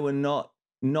feel that they were not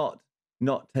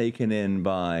taken in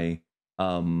by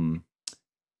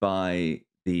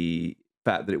the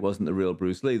fact that it wasn't the real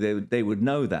Bruce Lee. They would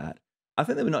know that. I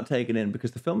think they were not taken in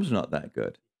because the film's not that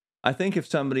good. I think if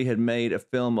somebody had made a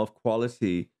film of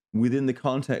quality within the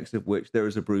context of which there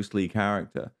is a Bruce Lee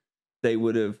character, they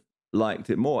would have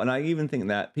liked it more. And I even think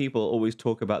that people always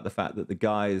talk about the fact that the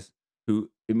guys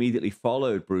who immediately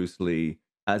followed Bruce Lee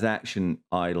as action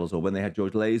idols, or when they had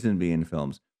George Lazenby in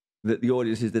films, that the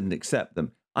audiences didn't accept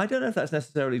them. I don't know if that's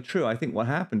necessarily true. I think what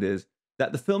happened is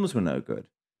that the films were no good.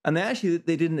 And they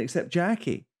didn't accept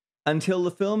Jackie until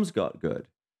the films got good.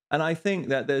 And I think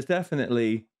that there's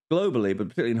definitely, globally, but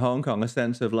particularly in Hong Kong, a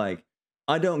sense of like,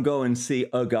 I don't go and see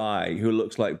a guy who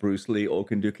looks like Bruce Lee or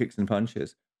can do kicks and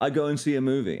punches. I go and see a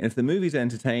movie. And if the movie's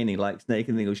entertaining, like Snake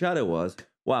and the Eagle Shadow was,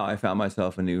 wow, I found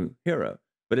myself a new hero.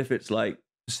 But if it's like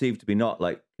perceived to be not,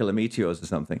 like Killer Meteors or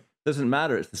something, doesn't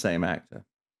matter, it's the same actor.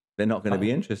 They're not going to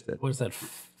be interested. What is that,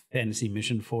 Fantasy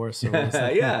Mission Force? Or what is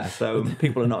that? Yeah, so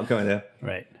people are not going to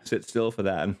right. sit still for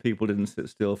that. And people didn't sit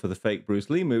still for the fake Bruce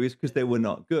Lee movies because they were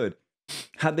not good.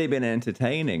 Had they been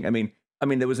entertaining, I mean, I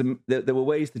mean, there were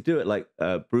ways to do it. Like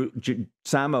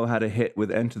Samo had a hit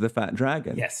with Enter the Fat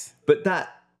Dragon. Yes. But that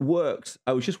works.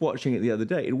 I was just watching it the other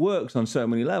day. It works on so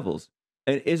many levels.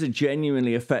 And it is a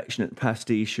genuinely affectionate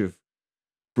pastiche of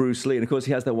Bruce Lee. And of course,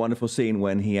 he has that wonderful scene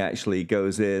when he actually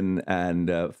goes in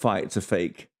and fights a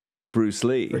fake Bruce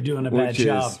Lee. For doing a bad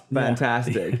job.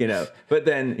 Fantastic, you know. But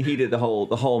then he did the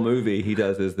whole movie he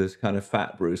does as this kind of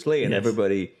fat Bruce Lee, and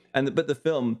everybody. But the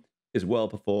film is well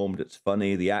performed. It's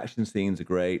funny. The action scenes are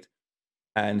great,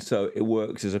 and so it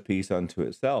works as a piece unto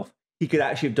itself. He could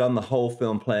actually have done the whole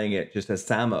film playing it just as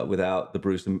Sama without the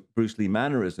Bruce Lee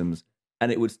mannerisms,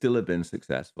 and it would still have been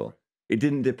successful. It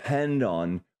didn't depend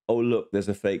on, oh look, there's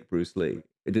a fake Bruce Lee.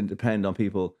 It didn't depend on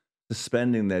people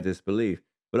suspending their disbelief.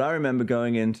 But I remember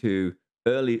going into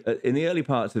in the early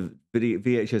parts of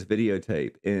VHS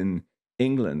videotape in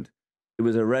England. It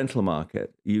was a rental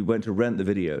market. You went to rent the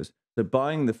videos. So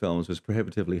buying the films was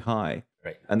prohibitively high.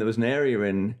 Right. And there was an area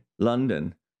in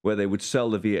London where they would sell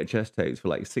the VHS tapes for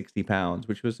like £60,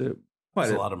 which was quite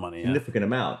a lot of money, significant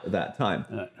amount at that time.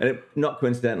 And not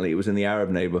coincidentally, it was in the Arab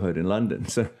neighborhood in London.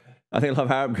 So I think a lot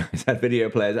of Arab guys had video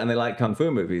players and they liked Kung Fu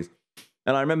movies.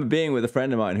 And I remember being with a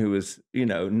friend of mine who was, you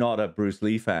know, not a Bruce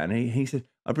Lee fan. He said,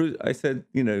 I said,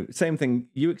 you know, same thing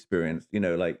you experienced, you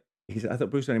know, like, he said, I thought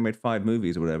Bruce only made 5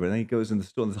 movies or whatever. And then he goes in the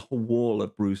store and there's a whole wall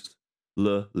of Bruce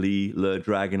Le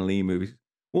Dragon Lee movies.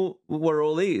 Well, what are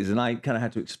all these? And I kind of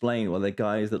had to explain, well, they're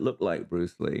guys that look like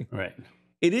Bruce Lee. Right.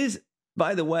 It is,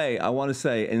 by the way, I want to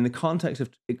say, in the context of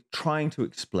trying to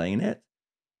explain it,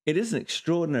 it is an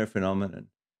extraordinary phenomenon.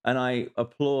 And I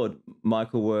applaud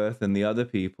Michael Worth and the other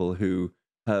people who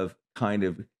have kind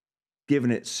of given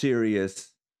it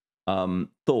serious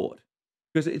thought.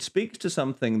 Because it speaks to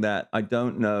something that I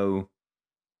don't know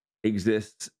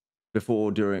exists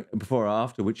before, during, before or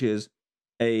after, which is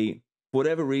for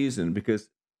whatever reason, because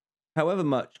however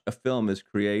much a film is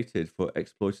created for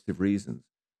exploitative reasons,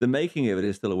 the making of it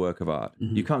is still a work of art.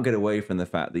 Mm-hmm. You can't get away from the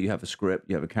fact that you have a script,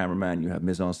 you have a cameraman, you have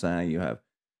mise en scène, you have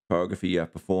choreography, you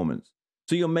have performance.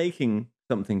 So you're making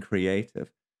something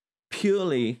creative,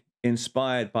 purely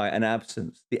inspired by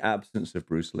the absence of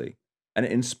Bruce Lee. And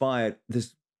it inspired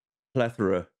this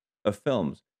plethora of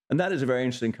films. And that is a very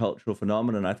interesting cultural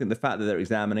phenomenon. I think the fact that they're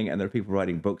examining it and there are people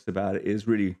writing books about it is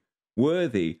really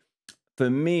worthy. For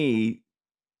me,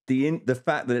 the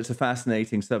fact that it's a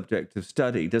fascinating subject of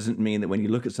study doesn't mean that when you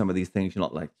look at some of these things, you're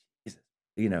not like, Jesus,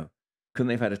 you know, couldn't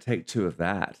they have had a take 2 of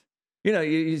that? You know,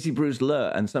 you see Bruce Lee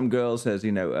and some girl says,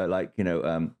 you know,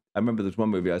 I remember there's one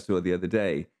movie I saw the other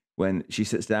day when she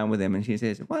sits down with him and she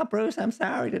says, well, Bruce, I'm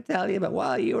sorry to tell you, but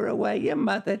while you were away, your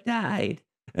mother died.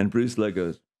 And Bruce Lee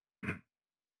goes,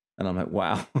 and I'm like,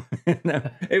 wow. No,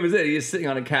 it was it. He was sitting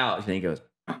on a couch and he goes,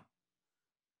 and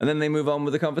then they move on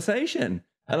with the conversation.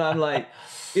 And I'm like,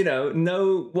 you know,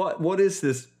 no, what is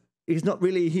this? He's not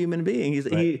really a human being.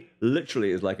 He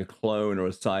literally is like a clone or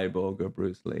a cyborg of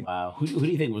Bruce Lee. Wow. Who do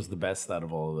you think was the best out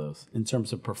of all of those in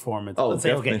terms of performance? Oh, let's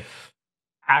definitely. say, okay,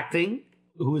 acting,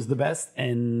 who was the best?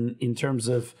 And in terms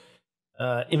of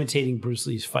imitating Bruce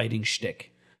Lee's fighting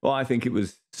shtick? Well, I think it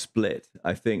was split.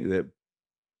 I think that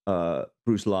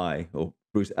Bruce Lee or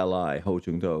Bruce Li Ho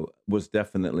Chung Do was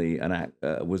definitely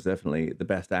the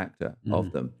best actor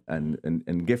of them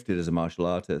and gifted as a martial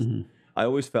artist. Mm-hmm. I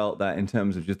always felt that in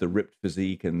terms of just the ripped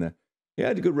physique and he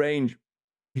had a good range.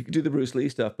 He could do the Bruce Lee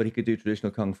stuff, but he could do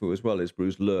traditional kung fu as well as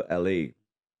Bruce Li.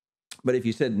 But if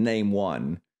you said name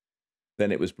one,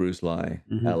 then it was Bruce Lee.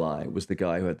 Li was the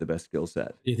guy who had the best skill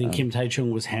set. Do you think Kim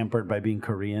Tai-chung was hampered by being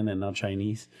Korean and not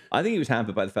Chinese? I think he was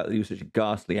hampered by the fact that he was such a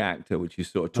ghastly actor, which you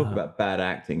sort of talk about bad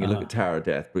acting. You look at Tower of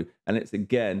Death, and it's,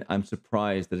 again, I'm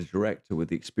surprised that a director with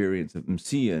the experience of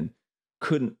Msian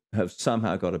couldn't have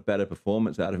somehow got a better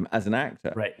performance out of him as an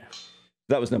actor. Right.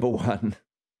 That was number one.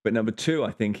 But number two, I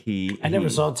think I never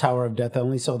saw Tower of Death. I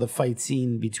only saw the fight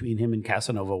scene between him and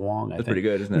Casanova Wong. That's pretty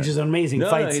good, isn't it? Which is an amazing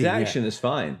fight scene. His action is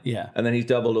fine. Yeah. And then he's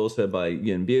doubled also by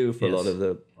Yin Bu for a lot of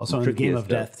the also in Game of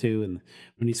Death too, and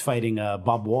when he's fighting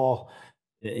Bob Wall.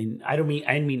 I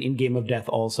mean in Game of Death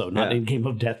also, not in Game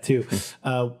of Death too.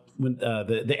 When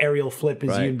the aerial flip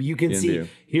is Yin Bu. You can see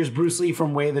here's Bruce Lee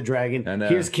from Way of the Dragon.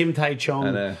 Here's Kim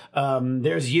Tai-chung.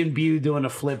 There's Yin Bu doing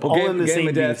a flip. All in the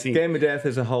same scene. Game of Death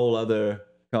is a whole other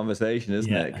conversation,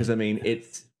 isn't it? Because I mean,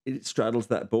 it straddles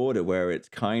that border where it's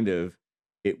kind of,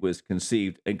 it was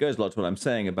conceived. It goes a lot to what I'm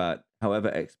saying about however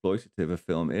exploitative a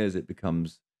film is, it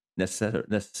becomes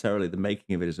necessarily the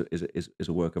making of it is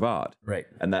a work of art, right?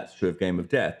 And that's true of Game of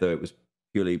Death, though it was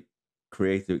purely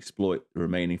created to exploit the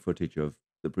remaining footage of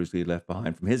the Bruce Lee left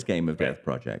behind from his Game of Death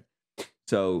project.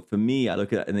 So for me, I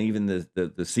look at it, and even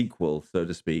the sequel, so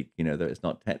to speak, you know, that it's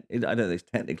not, I don't think it's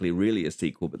technically really a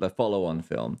sequel, but the follow-on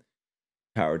film,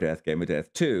 Tower of Death, Game of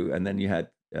Death 2, and then you had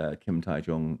Kim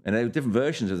Tai-jung, and they were different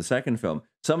versions of the second film.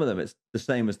 Some of them, it's the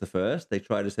same as the first. They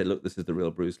try to say, look, this is the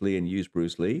real Bruce Lee, and use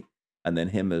Bruce Lee, and then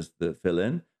him as the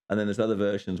fill-in. And then there's other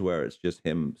versions where it's just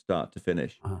him start to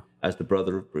finish as the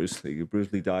brother of Bruce Lee.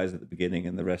 Bruce Lee dies at the beginning,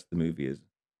 and the rest of the movie is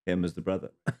him as the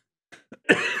brother.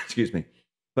 Excuse me.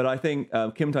 But I think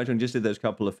Kim Tai-jung just did those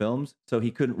couple of films, so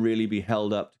he couldn't really be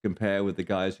held up to compare with the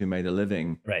guys who made a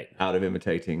living out of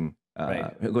imitating.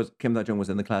 Because Kim Tai-jung was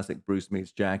in the classic Bruce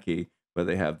Meets Jackie, where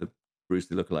they have the Bruce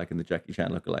Lee lookalike and the Jackie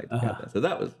Chan lookalike together. So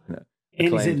that was, you know,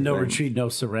 and he's in No Retreat, No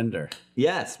Surrender.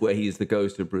 Yes, where he's the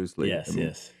ghost of Bruce Lee. Yes,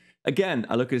 yes. Again,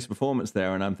 I look at his performance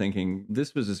there, and I'm thinking,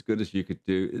 this was as good as you could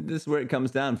do. This is where it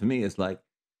comes down for me. It's like,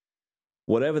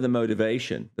 whatever the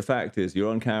motivation, the fact is you're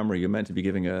on camera, you're meant to be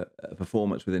giving a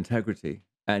performance with integrity.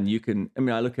 And you can, I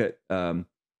mean, I look at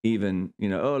even, you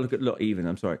know,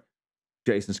 I'm sorry,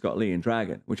 Jason Scott Lee in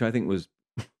Dragon, which I think was,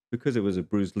 because it was a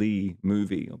Bruce Lee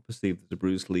movie, or perceived as a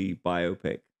Bruce Lee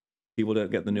biopic, people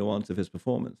don't get the nuance of his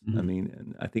performance. I mean,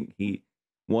 and I think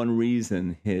one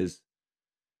reason his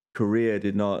career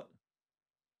did not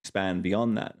expand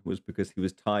beyond that was because he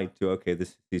was tied to, okay,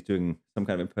 he's doing some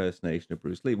kind of impersonation of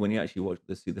Bruce Lee. When you actually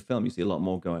see the film, you see a lot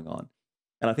more going on.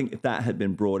 And I think if that had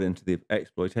been brought into the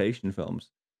exploitation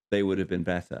films, they would have been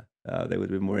better. They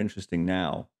would have been more interesting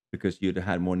now, because you'd have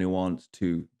had more nuance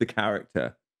to the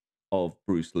character of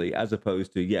Bruce Lee, as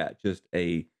opposed to, just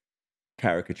a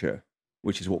caricature,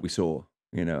 which is what we saw,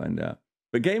 you know. And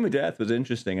but Game of Death was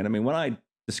interesting. And I mean, when I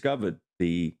discovered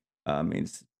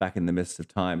it's back in the midst of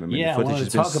time. I mean, the footage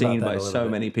has been seen by so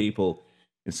many people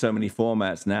in so many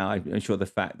formats now. I'm sure the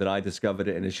fact that I discovered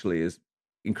it initially is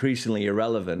increasingly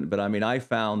irrelevant. But I mean, I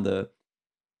found the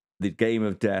Game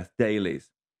of Death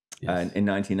dailies in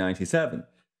 1997,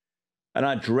 and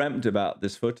I dreamt about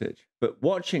this footage. But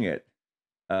watching it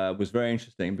was very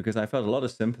interesting, because I felt a lot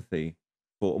of sympathy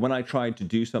for when I tried to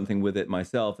do something with it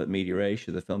myself at Media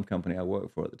Asia, the film company I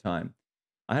worked for at the time.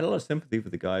 I had a lot of sympathy for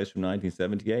the guys from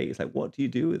 1978. It's like, what do you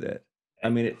do with it? I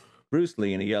mean, it's Bruce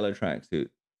Lee in a yellow tracksuit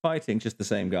fighting just the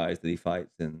same guys that he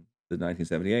fights in the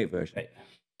 1978 version. Right.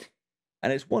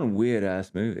 And it's one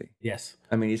weird-ass movie. Yes.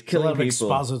 I mean, he's killing people.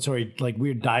 Expository, like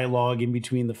weird dialogue in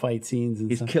between the fight scenes.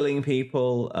 He's killing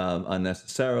people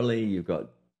unnecessarily. You've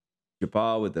got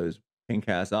Jabbar with those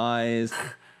pink-ass eyes.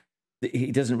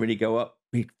 He doesn't really go up.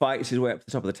 He fights his way up to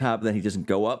the top of the tower, but then he doesn't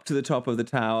go up to the top of the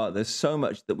tower. There's so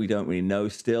much that we don't really know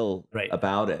still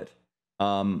about it.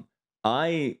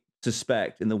 I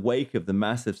suspect, in the wake of the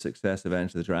massive success of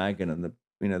Enter the Dragon and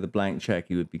the blank check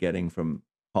he would be getting from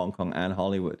Hong Kong and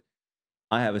Hollywood,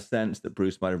 I have a sense that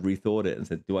Bruce might have rethought it and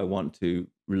said, do I want to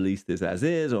release this as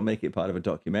is, or make it part of a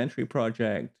documentary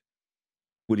project?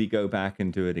 Would he go back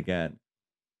and do it again?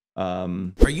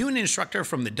 Are you an instructor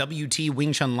from the WT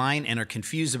Wing Chun line and are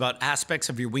confused about aspects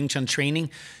of your Wing Chun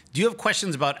training? Do you have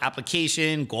questions about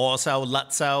application, guo sao,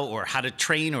 lat sao, or how to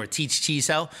train or teach chi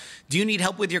sao? Do you need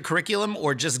help with your curriculum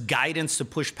or just guidance to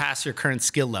push past your current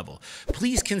skill level?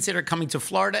 Please consider coming to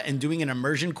Florida and doing an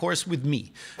immersion course with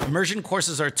me. Immersion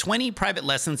courses are 20 private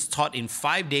lessons taught in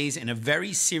 5 days in a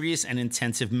very serious and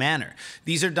intensive manner.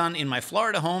 These are done in my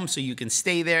Florida home, so you can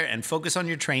stay there and focus on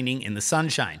your training in the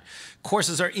sunshine.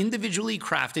 Courses are individually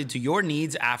crafted to your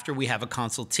needs after we have a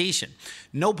consultation.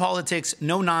 No politics,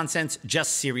 no nonsense,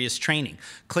 just serious training.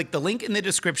 Click the link in the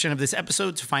description of this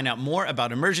episode to find out more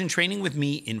about immersion training with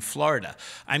me in Florida.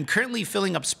 I'm currently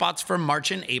filling up spots for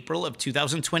March and April of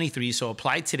 2023, so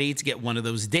apply today to get one of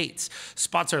those dates.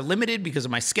 Spots are limited because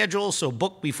of my schedule, so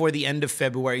book before the end of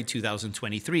February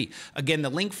 2023. Again, the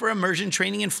link for immersion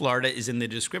training in Florida is in the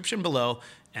description below,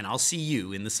 and I'll see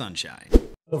you in the sunshine.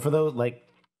 So for those,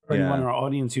 for anyone in our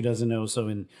audience who doesn't know, so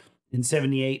in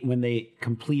 78, when they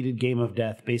completed Game of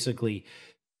Death, basically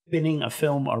spinning a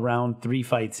film around 3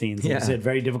 fight scenes. It was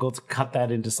very difficult to cut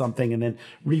that into something and then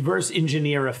reverse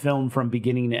engineer a film from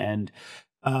beginning to end.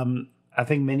 I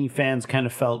think many fans kind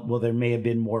of felt, well, there may have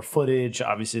been more footage.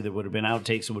 Obviously, there would have been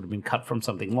outtakes. It would have been cut from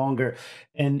something longer.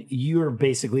 And you're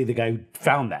basically the guy who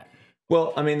found that.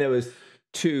 Well, I mean, there was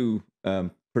 2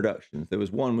 productions. There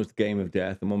was one was Game of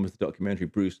Death and one was the documentary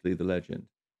Bruce Lee, the Legend.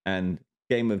 And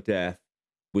Game of Death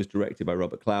was directed by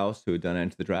Robert Klaus, who had done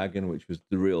Enter the Dragon, which was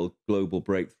the real global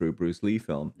breakthrough Bruce Lee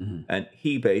film. And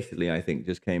he basically, I think,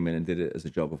 just came in and did it as a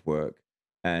job of work.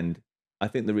 And I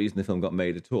think the reason the film got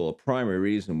made at all, a primary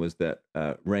reason, was that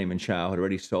Raymond Chow had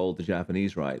already sold the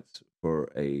Japanese rights for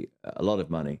a lot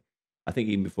of money, I think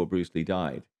even before Bruce Lee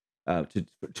died,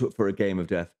 for a Game of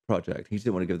Death project. He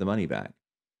didn't want to give the money back.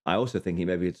 I also think he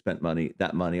maybe had spent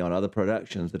that money on other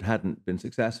productions that hadn't been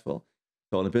successful.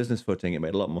 So on a business footing, it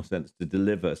made a lot more sense to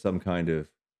deliver some kind of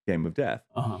Game of Death.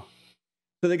 So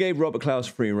they gave Robert Klaus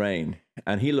free rein,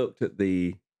 and he looked at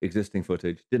the existing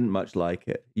footage, didn't much like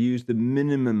it, used the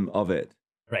minimum of it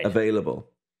available,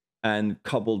 and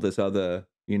cobbled this other,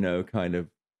 kind of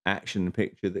action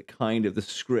picture that kind of the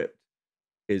script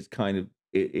is kind of,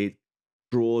 it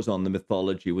draws on the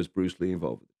mythology. Was Bruce Lee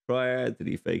involved with the triad? Did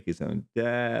he fake his own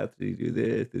death? Did he do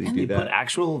this? Did he do that? Put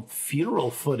actual funeral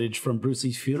footage from Bruce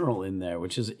Lee's funeral in there,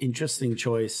 which is an interesting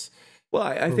choice. Well,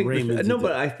 I think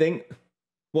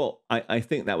I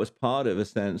think that was part of a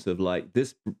sense of like,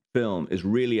 this film is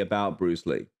really about Bruce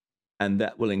Lee, and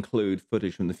that will include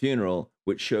footage from the funeral,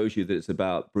 which shows you that it's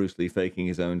about Bruce Lee faking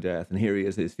his own death. And here he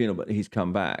is at his funeral, but he's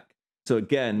come back. So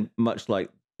again, much like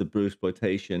the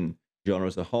Brucesploitation genre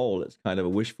as a whole, it's kind of a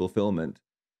wish fulfillment.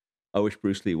 I wish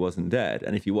Bruce Lee wasn't dead.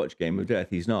 And if you watch Game of Death,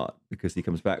 he's not, because he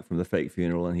comes back from the fake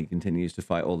funeral and he continues to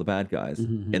fight all the bad guys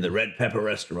in the Red Pepper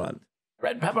Restaurant.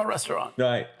 Red Pepper Restaurant.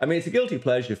 Right. I mean, it's a guilty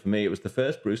pleasure for me. It was the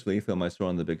first Bruce Lee film I saw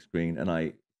on the big screen, and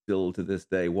I still to this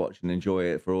day watch and enjoy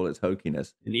it for all its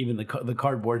hokiness. And even the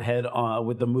cardboard head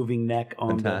with the moving neck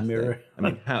on the mirror. I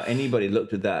mean, how anybody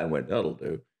looked at that and went, that'll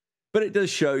do. But it does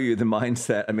show you the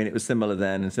mindset. I mean, it was similar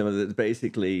then and similar.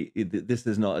 Basically, this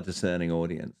is not a discerning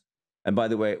audience. And by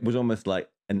the way, it was almost like,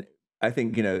 and I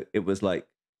think, it was like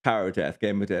Power of Death,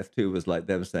 Game of Death 2 was like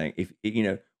them saying, if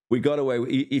we got away with,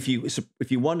 if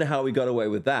you wonder how we got away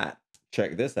with that,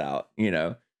 check this out,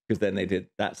 because then they did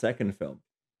that second film.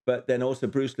 But then also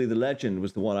Bruce Lee the Legend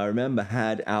was the one I remember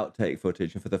had outtake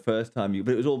footage, and for the first time,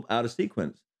 but it was all out of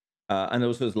sequence. And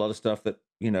also there's a lot of stuff that,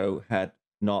 had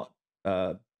not,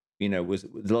 was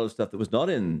a lot of stuff that was not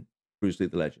in Bruce Lee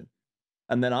the Legend.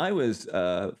 And then I was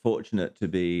fortunate to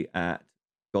be at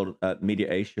Media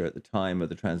Asia at the time of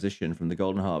the transition from the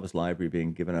Golden Harvest Library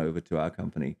being given over to our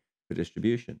company for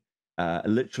distribution.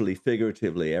 Literally,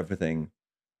 figuratively, everything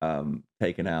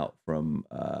taken out from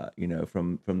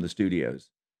from the studios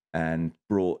and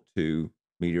brought to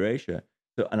Media Asia.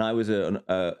 So, and I was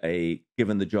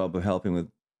given the job of helping with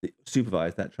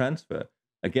supervise that transfer.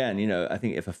 Again, I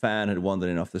think if a fan had wandered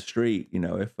in off the street,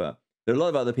 if there are a lot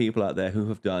of other people out there who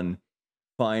have done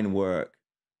fine work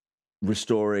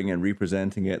restoring and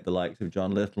representing it, the likes of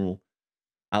John Little,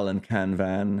 Alan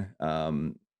Canvan,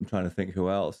 I'm trying to think who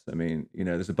else. I mean,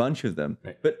 there's a bunch of them.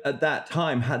 Right. But at that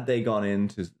time, had they gone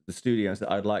into the studio and said,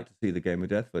 I'd like to see the Game of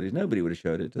Death footage, nobody would have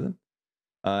showed it to them.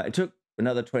 It took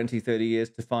another 20, 30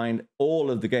 years to find all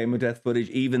of the Game of Death footage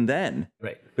even then.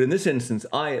 Right. But in this instance,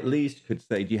 I at least could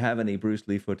say, do you have any Bruce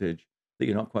Lee footage that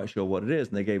you're not quite sure what it is?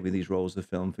 And they gave me these rolls of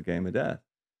film for Game of Death.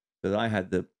 So that I had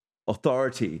the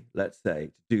authority, let's say,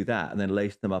 to do that, and then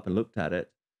laced them up and looked at it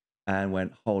and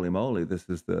went, holy moly, this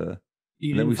is the...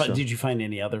 Did you find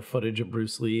any other footage of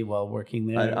Bruce Lee while working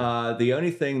there? The only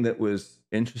thing that was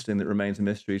interesting that remains a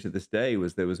mystery to this day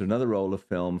was there was another roll of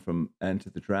film from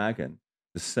Enter the Dragon,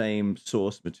 the same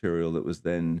source material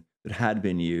that had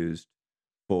been used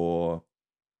for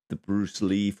the Bruce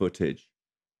Lee footage,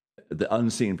 the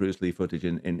unseen Bruce Lee footage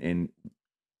in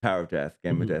Power of Death,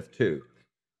 Game of Death 2.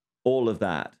 All of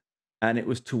that. And it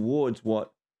was towards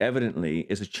what evidently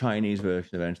is a Chinese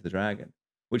version of Enter the Dragon,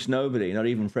 which nobody, not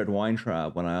even Fred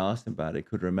Weintraub, when I asked him about it,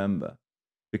 could remember.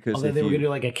 Because they were going to do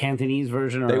like a Cantonese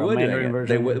version or a Mandarin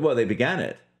version? They began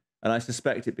it. And I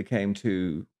suspect it became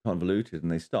too convoluted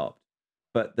and they stopped.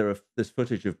 But there's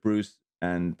footage of Bruce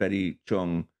and Betty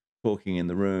Chung talking in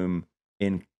the room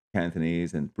in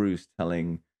Cantonese, and Bruce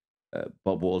telling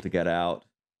Bob Wall to get out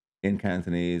in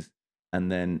Cantonese,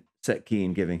 and then Sek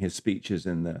Keen giving his speeches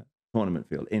in the tournament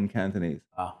field in Cantonese.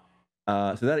 Wow.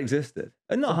 So that existed.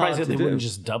 And not hard to do. They wouldn't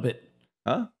just dub it.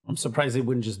 Huh? I'm surprised they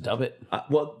wouldn't just dub it.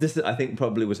 Well, this I think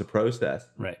probably was a process.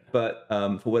 Right. But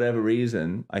for whatever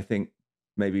reason, I think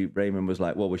maybe Raymond was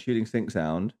like, well, we're shooting sync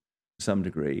sound to some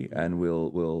degree, and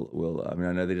we'll I mean,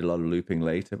 I know they did a lot of looping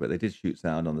later, but they did shoot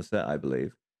sound on the set, I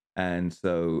believe. And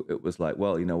so it was like,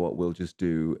 well, you know what, we'll just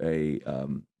do a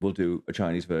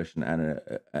Chinese version and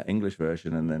an English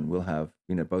version, and then we'll have,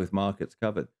 both markets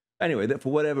covered. Anyway, that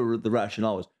for whatever the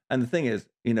rationale was. And the thing is,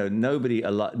 nobody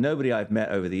I've met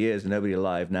over the years, and nobody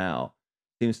alive now,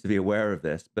 seems to be aware of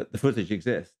this, but the footage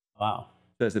exists. Wow.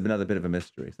 So it's another bit of a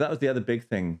mystery. So that was the other big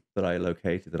thing that I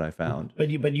located, that I found. But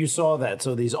you saw that.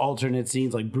 So these alternate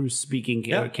scenes, like Bruce speaking.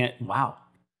 Yeah. Wow.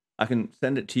 I can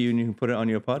send it to you and you can put it on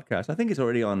your podcast. I think it's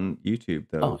already on YouTube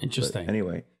though. Oh, interesting. But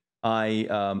anyway,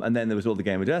 and then there was all the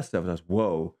Game of Death stuff. I was,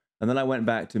 whoa. And then I went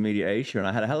back to Media Asia, and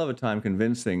I had a hell of a time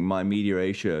convincing my Media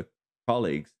Asia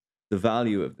colleagues the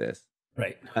value of this.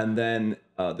 Right. And then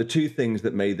the two things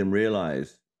that made them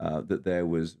realize that there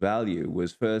was value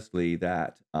was firstly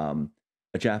that a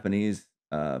Japanese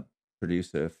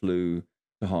producer flew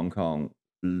to Hong Kong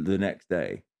the next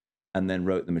day and then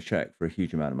wrote them a check for a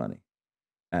huge amount of money.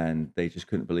 And they just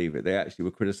couldn't believe it. They actually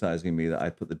were criticizing me that I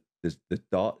put the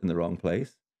dot in the wrong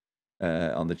place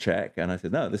on the check. And I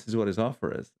said, no, this is what his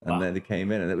offer is. And then they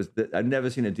came in, and it was, I'd never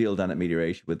seen a deal done at Media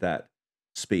Asia with that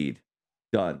speed.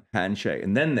 Done, handshake.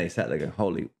 And then they sat there going,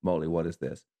 holy moly, what is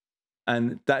this?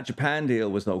 And that Japan deal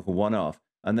was like a one-off.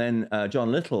 And then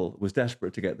John Little was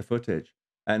desperate to get the footage.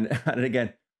 And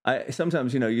again,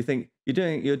 sometimes, you think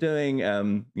you're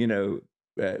doing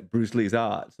Bruce Lee's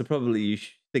art. So probably you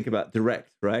should think about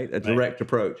direct, right? A direct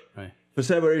approach. Right. For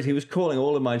several reasons, he was calling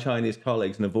all of my Chinese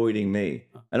colleagues and avoiding me.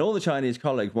 And all the Chinese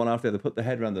colleagues, one after the other, put their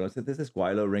head around them. I said, there's this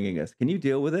Guilo ringing us. Can you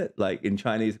deal with it? Like in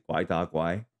Chinese, Guai Da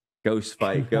Guai. Ghost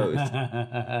fight ghost.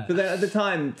 So then at the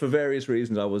time, for various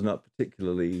reasons, I was not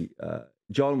particularly,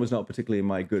 John was not particularly in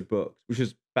my good books, which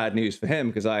is bad news for him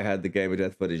because I had the Game of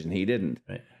Death footage and he didn't.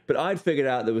 Right. But I'd figured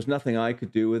out there was nothing I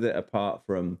could do with it apart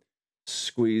from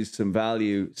squeeze some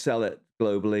value, sell it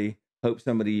globally, hope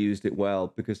somebody used it well,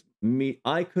 because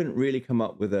I couldn't really come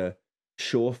up with a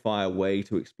surefire way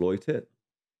to exploit it.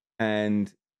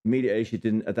 And Media Asia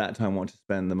didn't at that time want to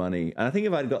spend the money. And I think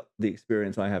if I'd got the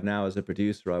experience I have now as a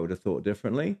producer, I would have thought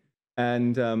differently.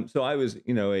 And so I was,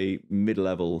 a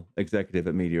mid-level executive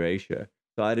at Media Asia.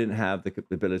 So I didn't have the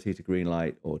ability to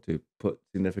greenlight or to put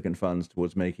significant funds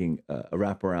towards making a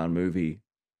wraparound movie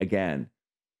again.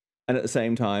 And at the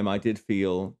same time, I did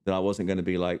feel that I wasn't going to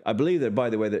be like, I believe that, by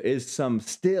the way, there is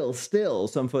still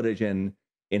some footage in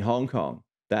Hong Kong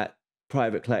that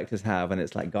private collectors have, and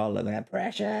it's like, God, look, they're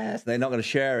precious. They're not going to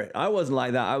share it. I wasn't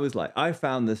like that. I was like, I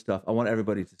found this stuff. I want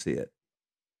everybody to see it.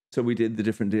 So we did the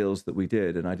different deals that we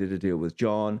did, and I did a deal with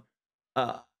John.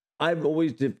 I've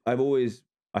always,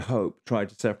 I hope, tried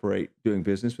to separate doing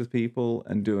business with people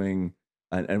and doing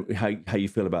and how you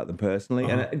feel about them personally.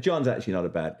 And John's actually not a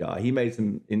bad guy. He made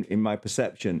some, in my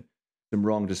perception, some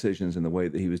wrong decisions in the way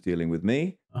that he was dealing with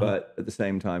me, but at the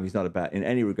same time, he's not in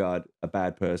any regard, a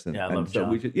bad person. Yeah, I and love so John.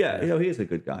 we just, he's a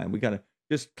good guy, and we kind of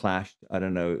just clashed. I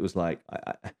don't know. It was like,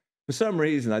 for some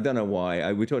reason, I don't know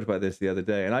why. We talked about this the other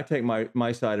day, and I take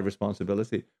my side of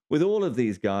responsibility with all of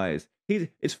these guys.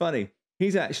 It's funny.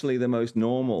 He's actually the most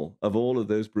normal of all of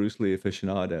those Bruce Lee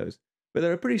aficionados, but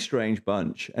they're a pretty strange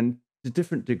bunch, and to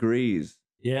different degrees.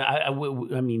 Yeah,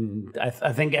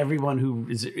 I think everyone who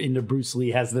is into Bruce Lee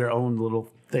has their own little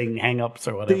thing, hang-ups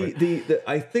or whatever.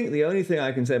 I think the only thing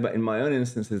I can say about in my own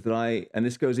instance is that and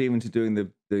this goes even to doing the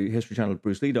History Channel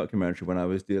Bruce Lee documentary when I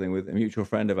was dealing with a mutual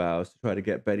friend of ours to try to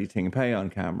get Betty Ting Pei on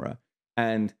camera.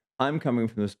 And I'm coming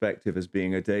from the perspective as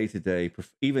being a day-to-day,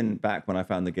 even back when I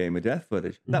found the Game of Death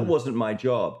footage, that wasn't my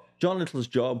job. John Little's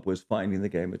job was finding the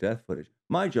Game of Death footage.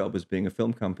 My job was being a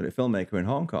filmmaker in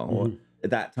Hong Kong, or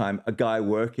at that time, a guy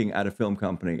working at a film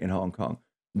company in Hong Kong,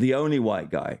 the only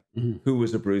white guy who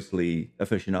was a Bruce Lee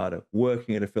aficionado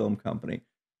working at a film company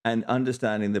and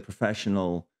understanding the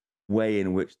professional way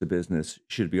in which the business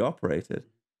should be operated.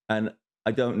 And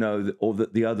I don't know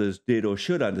that the others did or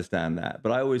should understand that,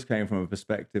 but I always came from a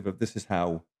perspective of this is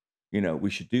how, we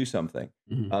should do something.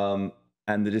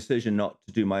 And the decision not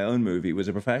to do my own movie was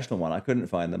a professional one. I couldn't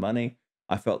find the money.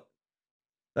 I feel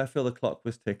the clock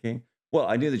was ticking. Well,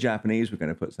 I knew the Japanese were going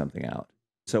to put something out,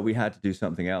 so we had to do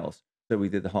something else. So we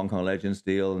did the Hong Kong Legends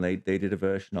deal, and they did a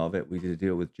version of it. We did a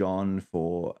deal with John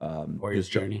for Warrior's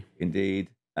Journey. Indeed.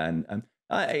 And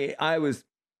I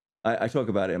talk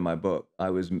about it in my book. I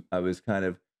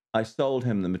sold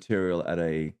him the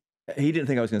material he didn't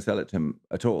think I was going to sell it to him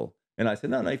at all. And I said,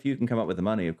 no, if you can come up with the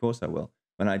money, of course I will.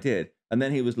 And I did. And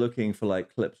then he was looking for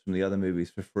like clips from the other movies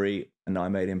for free. And I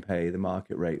made him pay the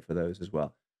market rate for those as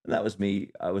well. And that was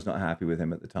me. I was not happy with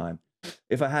him at the time.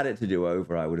 If I had it to do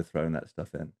over, I would have thrown that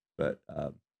stuff in. But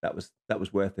that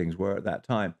was where things were at that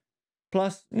time.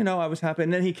 Plus, I was happy.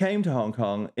 And then he came to Hong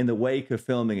Kong in the wake of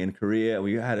filming in Korea.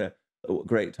 We had a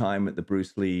great time at the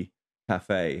Bruce Lee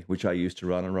Cafe, which I used to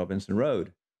run on Robinson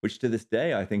Road, which to this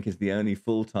day I think is the only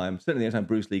full-time, certainly the only time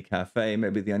Bruce Lee Cafe,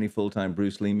 maybe the only full-time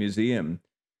Bruce Lee museum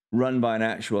run by an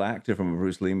actual actor from a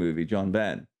Bruce Lee movie, John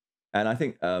Ben. And I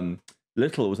think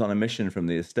Little was on a mission from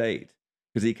the estate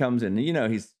because he comes in,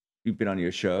 you've been on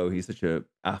your show, he's such a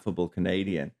affable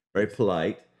Canadian, very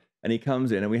polite. And he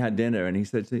comes in and we had dinner and he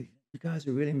said, you guys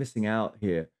are really missing out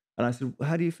here. And I said,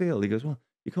 how do you feel? He goes, well,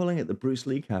 you're calling it the Bruce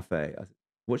Lee Cafe. I said,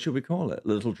 what should we call it?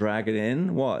 Little Dragon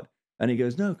Inn? What? And he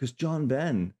goes, no, because John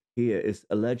Ben here is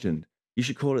a legend. You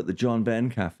should call it the John Ben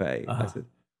Cafe. I said,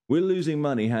 we're losing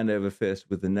money hand over fist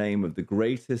with the name of the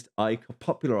greatest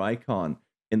popular icon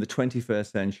in the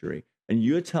 21st century. And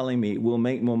you're telling me we'll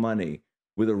make more money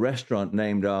with a restaurant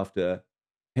named after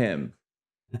him.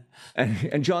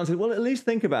 And John said, well, at least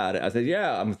think about it. I said,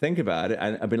 yeah, I'm thinking about it.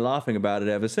 And I've been laughing about it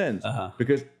ever since.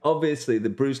 Because obviously the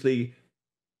Bruce Lee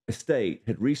estate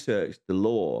had researched the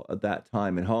law at that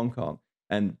time in Hong Kong.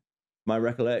 And my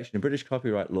recollection, in British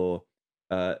copyright law,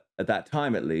 at that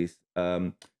time at least,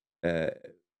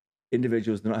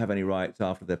 individuals do not have any rights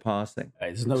after their passing.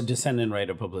 Right, there's no descendant right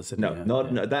of publicity. No,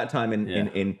 not at that time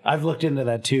in I've looked into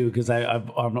that too, because I've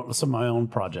some of my own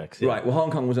projects. Yeah. Right. Well,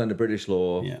 Hong Kong was under British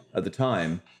law at the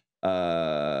time.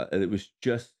 It was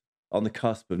just on the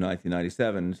cusp of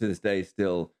 1997. To this day,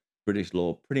 still British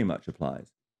law pretty much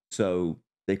applies. So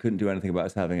they couldn't do anything about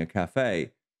us having a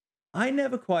cafe. I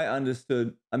never quite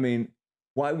understood. I mean,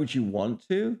 why would you want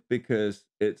to? Because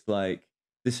it's like,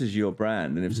 this is your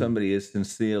brand. And if somebody is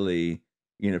sincerely,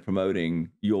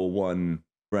 promoting your one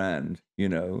brand,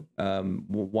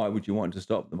 why would you want to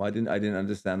stop them? I didn't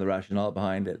understand the rationale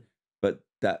behind it. But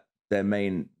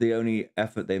the only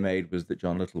effort they made was that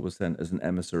John Little was sent as an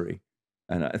emissary.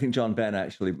 And I think John Ben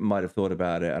actually might have thought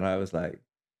about it. And I was like,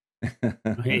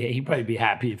 he'd probably be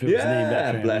happy if it was named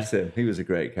after him. Bless him. He was a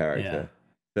great character.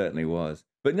 Certainly was.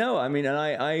 But no, I mean, and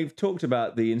I've talked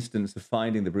about the instance of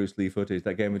finding the Bruce Lee footage,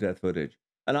 that Game of Death footage.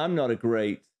 And I'm not a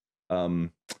great,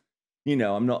 I'm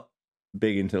not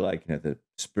big into the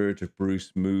spirit of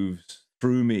Bruce moves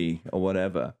through me or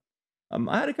whatever.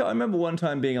 I remember one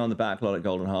time being on the back lot at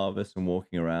Golden Harvest and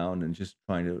walking around and just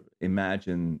trying to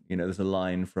imagine, there's a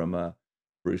line from a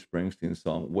Bruce Springsteen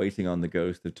song, "Waiting on the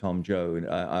Ghost of Tom Joe." And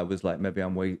I was like, maybe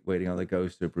I'm waiting on the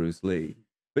ghost of Bruce Lee,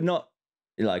 but not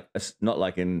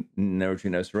like in No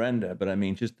Retreat, No Surrender, but I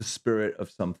mean, just the spirit of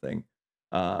something.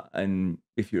 And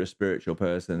if you're a spiritual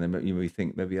person, then you may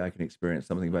think maybe I can experience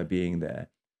something by being there.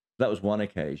 That was one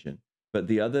occasion, but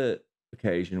the other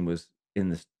occasion was in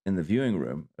the viewing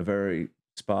room, a very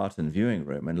Spartan viewing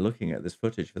room, and looking at this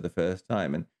footage for the first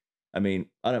time. And I mean,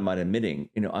 I don't mind admitting,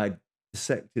 I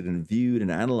dissected and viewed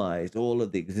and analyzed all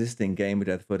of the existing Game of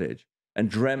Death footage and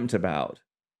dreamt about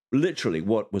literally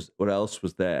what else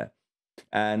was there.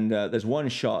 And there's one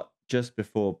shot just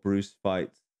before Bruce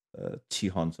fights Chi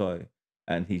Hon Soi.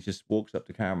 And he just walks up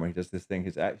to camera. He does this thing.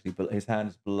 His hand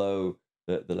is below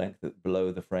the length,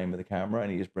 below the frame of the camera,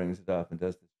 and he just brings it up and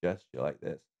does this gesture like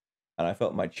this. And I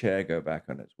felt my chair go back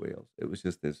on its wheels. It was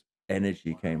just this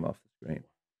energy came off the screen.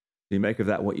 You make of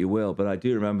that what you will, but I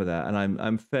do remember that, and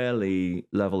I'm fairly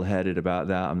level-headed about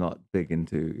that. I'm not big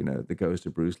into the ghost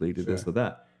of Bruce Lee did this or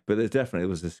that, but there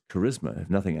was this charisma, if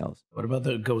nothing else. What about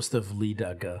the ghost of Lee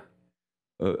Daga?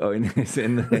 It's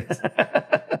in this.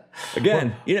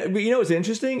 Again, what's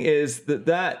interesting is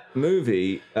that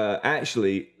movie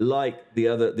actually, like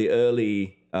the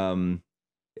early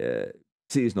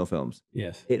seasonal films,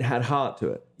 yes, it had heart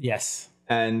to it. Yes,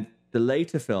 and the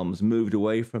later films moved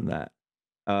away from that.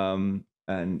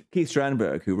 And Keith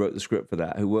Strandberg, who wrote the script for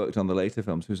that, who worked on the later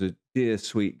films, who's a dear,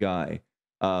 sweet guy.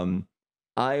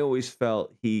 I always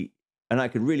felt and I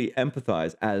could really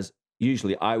empathize, as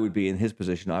usually I would be in his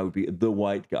position. I would be the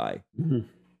white guy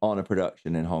on a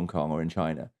production in Hong Kong or in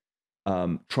China,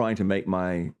 trying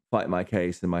to fight my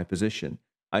case and my position.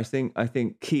 I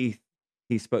think Keith,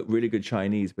 he spoke really good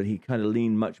Chinese, but he kind of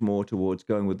leaned much more towards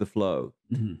going with the flow.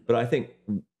 But I think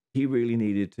he really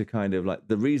needed to kind of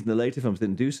the reason the later films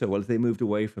didn't do so well is they moved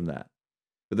away from that.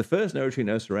 But the first No Retreat,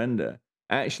 No Surrender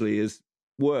actually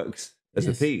works as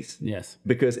a piece. Yes.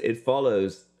 Because it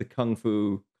follows the Kung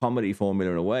Fu comedy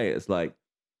formula in a way. It's like,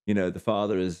 the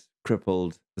father is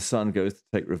crippled, the son goes to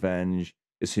take revenge,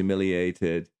 is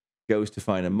humiliated, goes to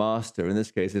find a master. In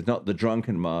this case, it's not the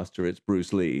drunken master, it's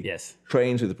Bruce Lee. Yes.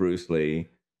 Trains with Bruce Lee,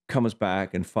 comes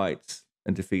back and fights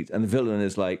and defeats. And the villain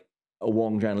is like a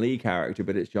Wong Jan Lee character,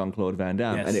 but it's Jean-Claude Van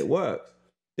Damme, and it works.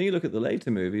 Then you look at the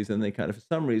later movies, and they kind of, for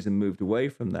some reason, moved away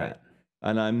from that.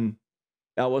 Right. And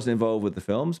I wasn't involved with the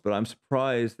films, but I'm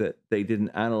surprised that they didn't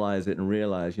analyze it and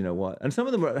realize, what. And some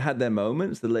of them had their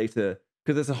moments, the later,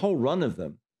 because there's a whole run of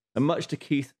them. And much to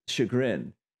Keith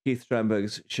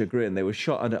Strandberg's chagrin, they were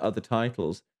shot under other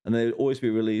titles, and they would always be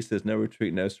released as No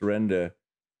Retreat, No Surrender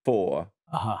 4,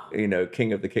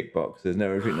 King of the Kickboxers, No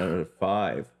Retreat, No Surrender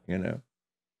 5,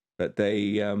 But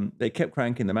they kept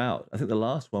cranking them out. I think the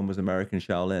last one was American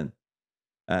Shaolin,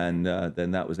 and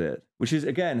then that was it. Which is,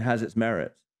 again, has its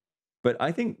merits. But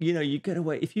I think you get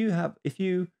away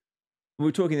we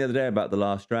were talking the other day about The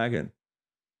Last Dragon.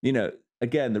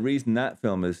 Again, the reason that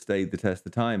film has stayed the test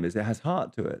of time is it has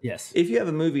heart to it. Yes. If you have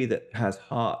a movie that has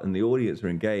heart and the audience are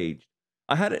engaged,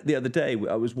 I had it the other day.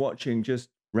 I was watching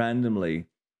just randomly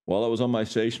while I was on my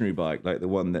stationary bike, like the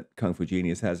one that Kung Fu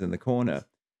Genius has in the corner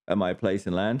at my place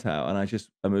in Lantau, and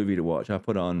a movie to watch. I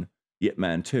put on Yip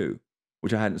Man 2,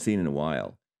 which I hadn't seen in a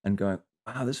while, and going,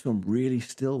 wow, this film really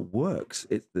still works.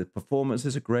 The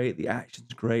performances are great, the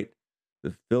action's great,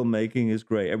 the filmmaking is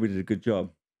great. Everybody did a good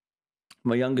job.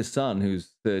 My youngest son,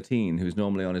 who's 13, who's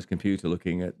normally on his computer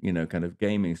looking at, kind of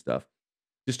gaming stuff,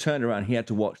 just turned around. He had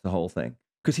to watch the whole thing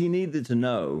because he needed to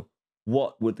know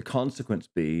what would the consequence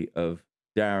be of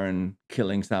Darren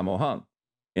killing Sammo Hung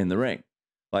in the ring.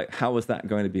 Like, how was that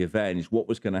going to be avenged? What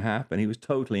was going to happen? He was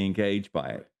totally engaged by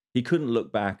it. He couldn't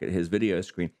look back at his video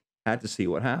screen, had to see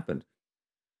what happened.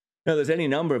 Now, there's any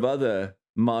number of other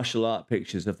martial art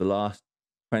pictures of the last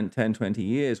 10, 20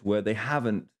 years where they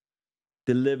haven't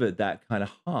delivered that kind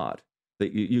of heart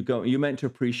that you're meant to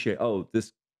appreciate. Oh,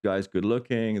 this guy's good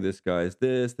looking, this guy's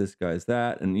this guy's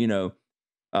that. And,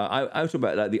 I talk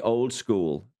about like the old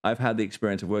school. I've had the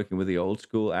experience of working with the old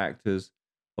school actors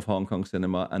of Hong Kong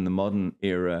cinema and the modern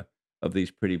era of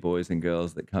these pretty boys and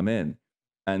girls that come in.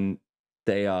 And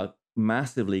they are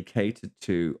massively catered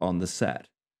to on the set.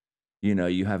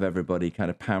 You have everybody kind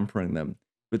of pampering them.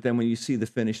 But then when you see the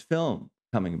finished film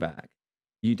coming back,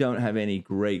 you don't have any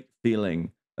great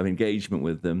feeling of engagement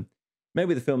with them.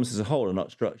 Maybe the films as a whole are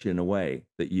not structured in a way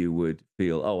that you would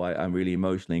feel, oh, I'm really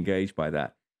emotionally engaged by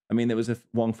that. I mean, there was a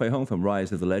Wong Fei-hung film,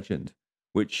 Rise of the Legend,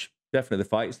 which definitely the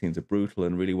fight scenes are brutal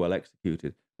and really well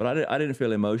executed. But I didn't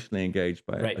feel emotionally engaged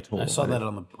by it at all. I saw that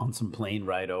on some plane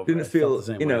ride over. Didn't feel,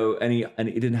 and it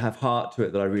didn't have heart to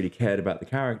it that I really cared about the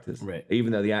characters. Right.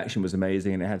 Even though the action was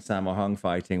amazing and it had Sammo Hung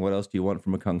fighting, what else do you want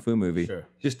from a kung fu movie? Sure.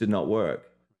 Just did not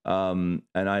work. And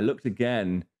I looked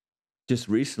again just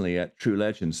recently at True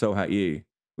Legend, So Hat Yi,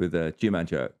 with Jiu Man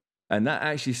Joe. And that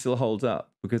actually still holds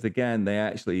up because, again,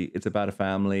 it's about a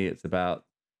family. It's about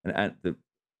one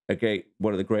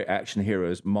of the great action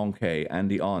heroes, Monkey,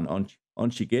 Andy On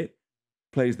Chigit,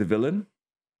 plays the villain.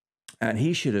 And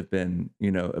he should have been,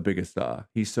 a bigger star.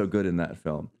 He's so good in that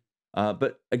film.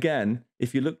 But again,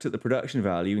 if you looked at the production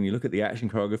value and you look at the action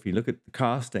choreography, you look at the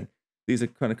casting, these are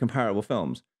kind of comparable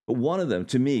films. But one of them,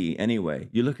 to me anyway,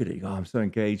 you look at it, you go, oh, I'm so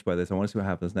engaged by this. I want to see what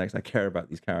happens next. I care about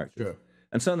these characters. Sure.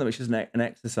 And some of them, it's just an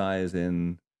exercise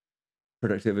in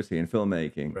productivity and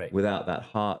filmmaking without that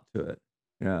heart to it.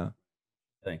 Yeah.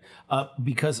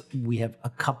 Because we have a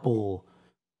couple,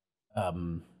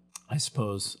 I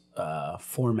suppose,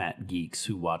 format geeks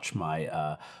who watch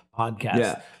my podcast.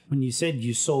 Yeah. When you said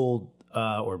you sold,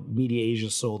 or Media Asia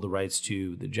sold the rights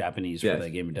to the Japanese for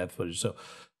that Game of Death footage. So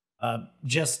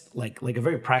just like a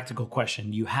very practical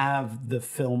question, you have the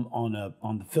film on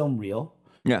the film reel.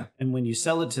 Yeah. And when you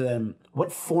sell it to them,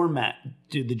 what format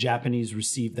do the Japanese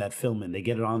receive that film in? They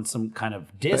get it on some kind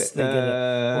of disc? They get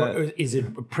it, or is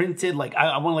it printed? Like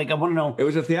I want to know. It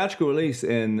was a theatrical release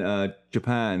in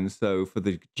Japan. So for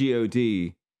the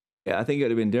GOD, I think it would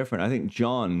have been different. I think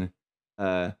John's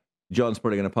probably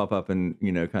going to pop up and,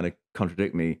 kind of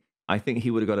contradict me. I think he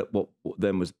would have got it what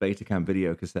then was Betacam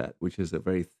video cassette, which is a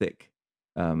very thick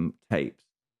tapes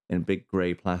in big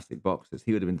grey plastic boxes.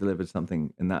 He would have been delivered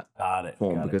something in that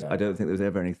form because I don't think there was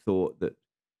ever any thought that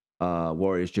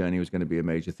Warrior's Journey was going to be a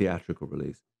major theatrical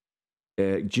release.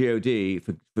 GOD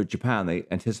for Japan, they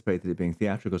anticipated it being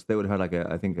theatrical, so they would have had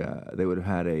they would have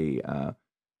had a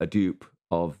dupe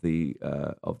of the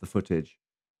footage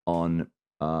on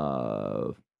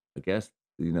I guess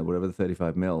whatever the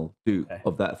 35mm dupe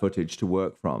of that footage to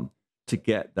work from to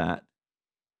get that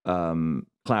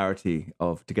clarity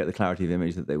of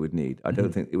image that they would need. I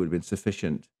don't think it would have been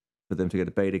sufficient for them to get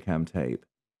a Betacam tape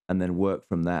and then work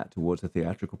from that towards a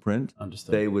theatrical print.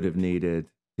 Understood. They would have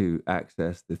needed to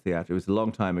access the theater. It was a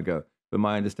long time ago, but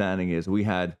my understanding is we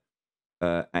had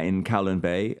in Kowloon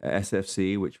Bay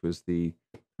SFC, which was I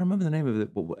remember the name of it,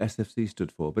 what SFC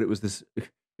stood for, but it was this.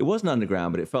 It wasn't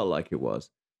underground, but it felt like it was.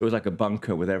 It was like a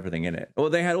bunker with everything in it. Well,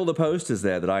 they had all the posters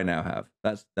there that I now have.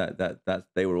 That's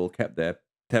they were all kept there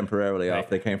temporarily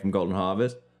after they came from Golden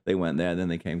Harvest. They went there, then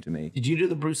they came to me. Did you do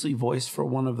the Bruce Lee voice for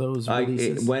one of those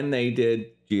releases? When they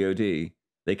did GOD,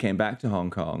 they came back to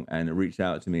Hong Kong and reached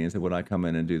out to me and said, would I come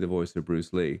in and do the voice of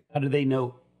Bruce Lee? How did they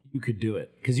know you could do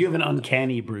it? Because you have an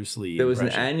uncanny Bruce Lee There was an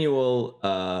annual,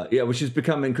 which has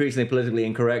become increasingly politically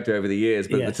incorrect over the years,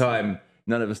 but at the time,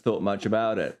 none of us thought much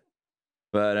about it.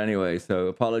 But anyway, so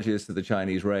apologies to the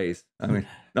Chinese race. I mean,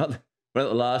 not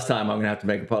the last time I'm going to have to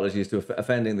make apologies to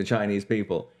offending the Chinese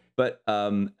people. But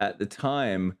at the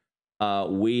time,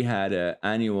 we had an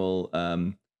annual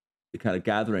kind of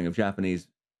gathering of Japanese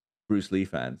Bruce Lee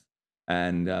fans.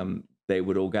 And they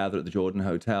would all gather at the Jordan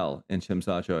Hotel in Tsim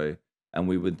Sha Tsui. And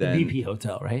we would then... The BP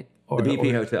Hotel, right? The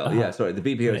BP Hotel, the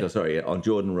BP Hotel, sorry, on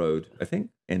Jordan Road, I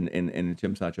think, in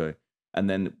Tsim Sha Tsui. And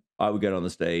then I would get on the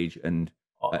stage and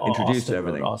introduced to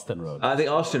everything. Austin Road. I think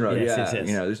Austin Road, yes.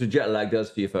 You know, this is what jet lag does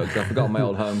for you folks. I forgot my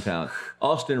old hometown.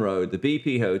 Austin Road, the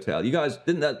BP Hotel. You guys,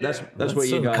 didn't that's where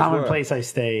you guys common were. place I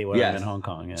stay when I'm in Hong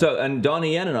Kong. Yeah. So, and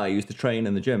Donnie Yen and I used to train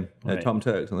in the gym at Tom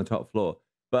Turk's on the top floor.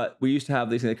 But we used to have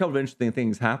these. A couple of interesting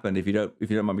things happened. If you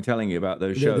don't mind me telling you about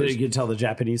those shows, you can tell the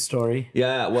Japanese story.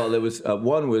 Yeah, well, there was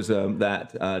one was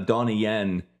that Donnie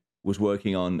Yen was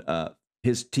working on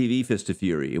his TV Fist of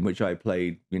Fury, in which I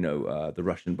played, the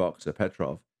Russian boxer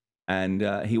Petrov,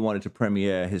 and he wanted to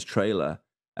premiere his trailer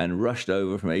and rushed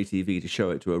over from ATV to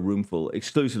show it to a room full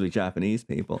exclusively Japanese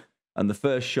people. And the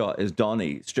first shot is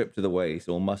Donnie stripped to the waist,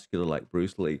 all muscular like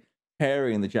Bruce Lee,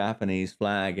 tearing the Japanese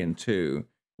flag in two,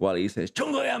 while he says,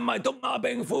 and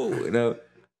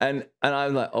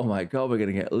I'm like, oh my God, we're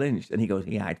going to get lynched. And he goes,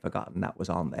 yeah, I'd forgotten that was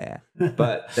on there.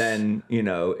 But then,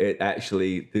 it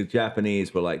actually, the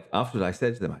Japanese were like, after I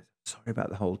said to them, I said, sorry about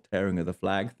the whole tearing of the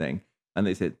flag thing. And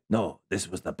they said, no, this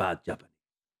was the bad Japanese.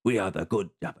 We are the good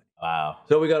Japanese. Wow.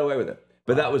 So we got away with it.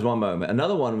 But that was one moment.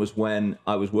 Another one was when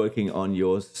I was working on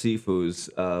your Sifu's,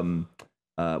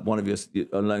 one of your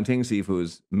Long Ting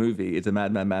Sifu's movie. It's a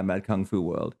Mad Kung Fu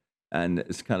World. And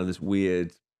it's kind of this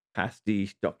weird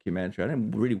pastiche documentary. I don't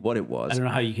know really what it was. I don't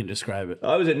know how you can describe it.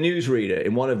 I was a newsreader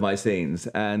in one of my scenes,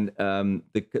 and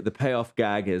the payoff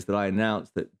gag is that I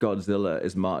announced that Godzilla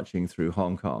is marching through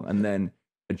Hong Kong, and then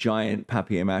a giant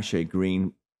papier-mâché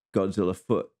green Godzilla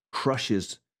foot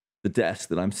crushes the desk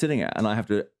that I'm sitting at, and I have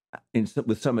to,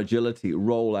 with some agility,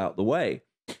 roll out the way.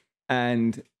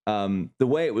 And the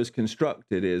way it was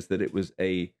constructed is that it was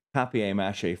a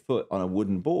papier-mâché foot on a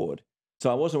wooden board. So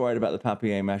I wasn't worried about the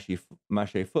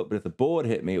papier-mâché foot, but if the board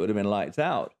hit me, it would have been lights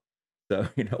out. So,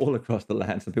 all across the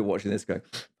land, some people watching this going,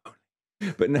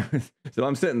 but no. So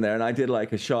I'm sitting there, and I did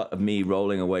like a shot of me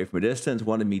rolling away from a distance,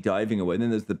 one of me diving away. And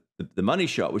then there's the money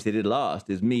shot, which they did last,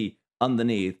 is me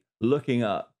underneath, looking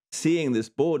up, seeing this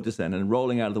board descend and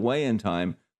rolling out of the way in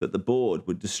time that the board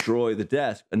would destroy the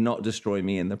desk and not destroy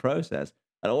me in the process.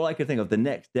 And all I could think of the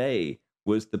next day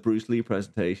was the Bruce Lee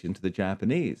presentation to the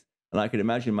Japanese. And I could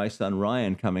imagine my son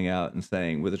Ryan coming out and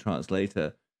saying with a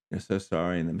translator, so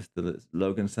sorry, and Mr.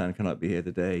 Logan-san cannot be here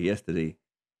today. Yesterday,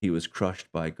 he was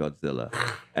crushed by Godzilla.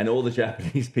 And all the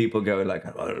Japanese people going like,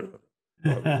 if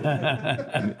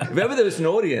ever there was an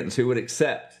audience who would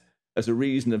accept as a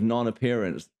reason of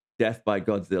non-appearance death by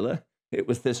Godzilla, it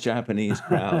was this Japanese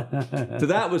crowd. So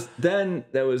then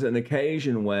there was an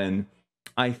occasion when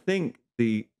I think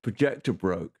the projector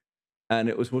broke. And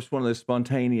it was just one of those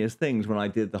spontaneous things when I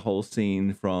did the whole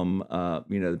scene from,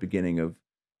 the beginning of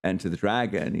Enter the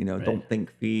Dragon, don't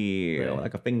think fear,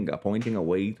 like a finger pointing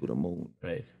away to the moon.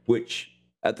 Right. Which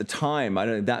at the time, I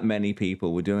don't think that many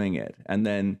people were doing it. And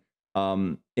then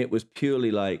it was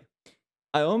purely like,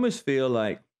 I almost feel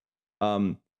like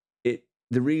the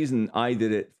reason I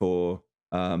did it for,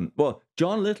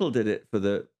 John Little did it for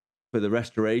the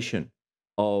restoration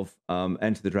of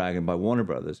Enter the Dragon by Warner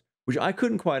Brothers, which I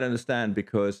couldn't quite understand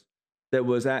because there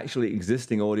was actually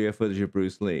existing audio footage of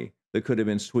Bruce Lee that could have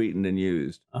been sweetened and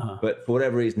used. But for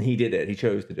whatever reason, he did it. He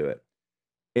chose to do it.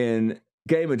 In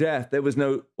Game of Death, there was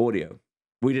no audio.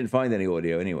 We didn't find any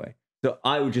audio anyway. So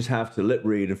I would just have to lip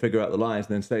read and figure out the lines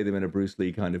and then say them in a Bruce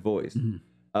Lee kind of voice.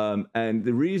 And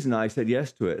the reason I said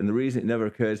yes to it, and the reason it never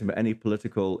occurred to me any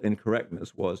political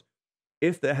incorrectness, was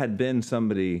if there had been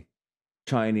somebody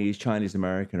Chinese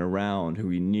American around who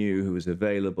we knew, who was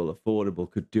available, affordable,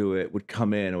 could do it, would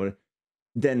come in, or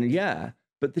then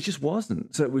but there just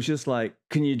wasn't. So it was just like,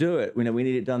 can you do it? We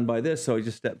need it done by this. So I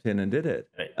just stepped in and did it.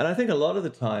 Right. And I think a lot of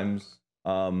the times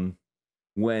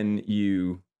when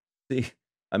you see,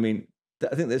 I think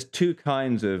there's two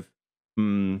kinds of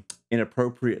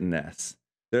inappropriateness.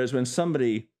 There's when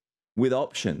somebody with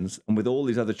options and with all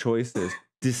these other choices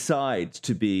decides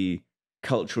to be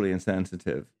culturally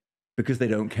insensitive because they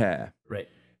don't care. Right.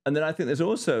 And then I think there's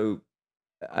also,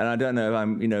 and I don't know if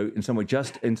I'm,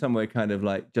 in some way kind of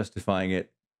like justifying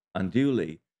it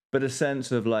unduly, but a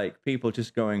sense of like people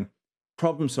just going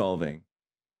problem solving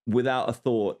without a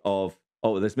thought of,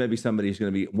 there's maybe somebody who's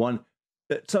going to be one,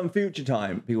 at some future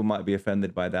time, people might be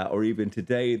offended by that, or even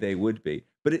today they would be.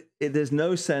 But there's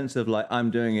no sense of like,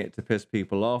 I'm doing it to piss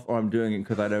people off, or I'm doing it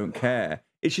because I don't care.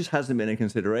 It just hasn't been a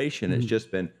consideration. It's just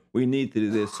been, we need to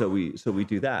do this, so we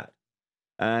do that.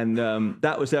 And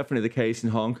that was definitely the case in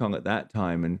Hong Kong at that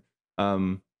time.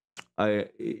 And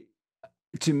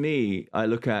to me, I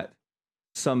look at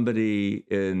somebody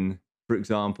in, for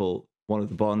example, one of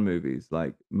the Bond movies,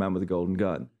 like Man with the Golden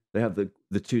Gun. They have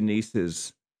the two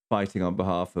nieces fighting on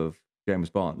behalf of James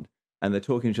Bond, and they're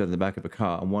talking to each other in the back of a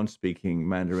car, and one's speaking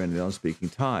Mandarin and the other's speaking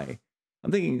Thai.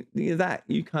 I'm thinking that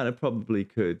you kind of probably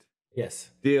could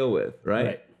deal with,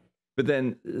 right? But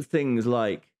then things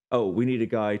like, oh, we need a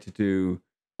guy to do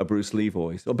a Bruce Lee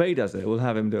voice. Or Bey does it. We'll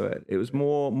have him do it. It was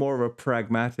more of a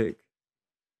pragmatic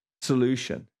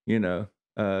solution, you know.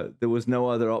 There was no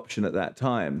other option at that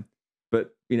time.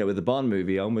 But, you know, with the Bond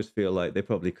movie, I almost feel like they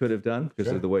probably could have done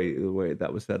because of the way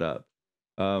that was set up.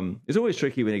 It's always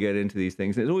tricky when you get into these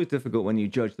things. It's always difficult when you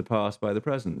judge the past by the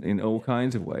present in all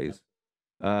kinds of ways.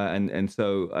 And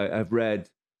so I've read,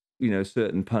 you know,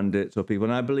 certain pundits or people,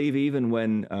 and I believe even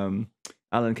when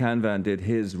Alan Canvan did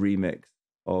his remix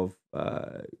of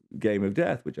Game of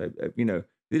Death, which I you know,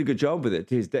 did a good job with it.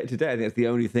 Today, I think that's the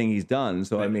only thing he's done.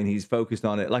 So I mean, he's focused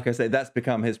on it. Like I say, that's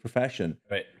become his profession,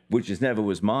 which never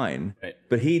was mine.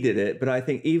 But he did it. But I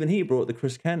think even he brought the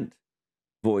Chris Kent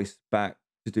voice back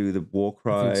to do the war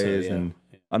cries, and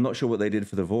I'm not sure what they did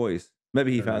for the voice.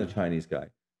 Maybe he found a Chinese guy,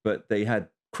 but they had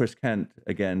Chris Kent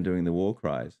again doing the war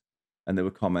cries, and there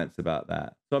were comments about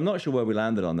that. So I'm not sure where we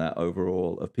landed on that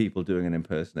overall of people doing an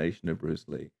impersonation of Bruce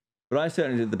Lee. But I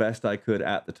certainly did the best I could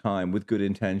at the time with good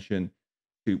intention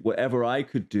to whatever I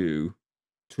could do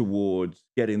towards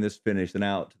getting this finished and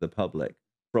out to the public.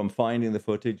 From finding the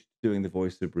footage, doing the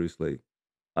voice of Bruce Lee,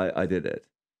 I did it.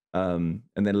 And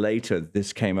then later,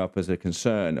 this came up as a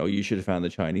concern. Oh, you should have found the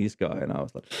Chinese guy. And I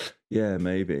was like, yeah,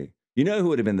 maybe. You know who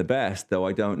would have been the best, though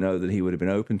I don't know that he would have been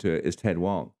open to it, is Ted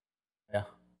Wong. Yeah.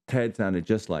 Ted sounded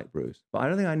just like Bruce. But I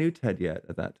don't think I knew Ted yet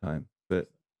at that time. But,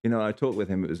 you know, I talked with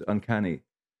him. It was uncanny.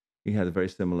 He had a very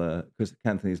similar, because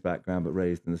Cantonese background, but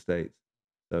raised in the States.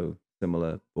 So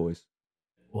similar voice.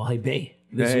 Well, hey, Bey,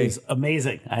 this was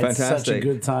amazing. I had such a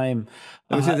good time.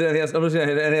 Anything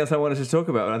else I wanted to talk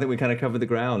about? I think we kind of covered the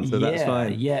ground, so that's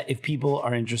fine. Yeah, if people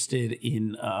are interested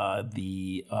in all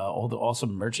the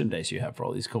awesome merchandise you have for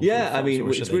all these cool I mean,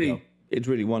 it's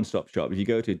really one-stop shop. If you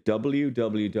go to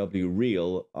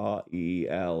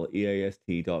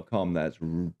www.realeast.com, that's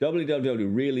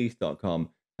www.realeast.com,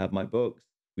 have my books.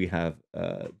 We have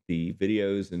the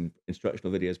videos and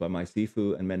instructional videos by my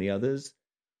Sifu and many others.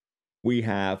 We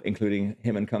have, including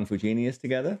him and Kung Fu Genius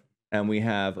together, and we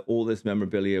have all this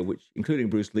memorabilia, which including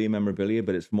Bruce Lee memorabilia,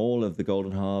 but it's from all of the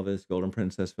Golden Harvest, Golden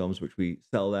Princess films, which we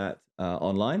sell that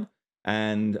online.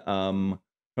 And trying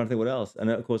to think what else. And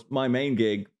of course, my main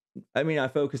gig. I mean, I'm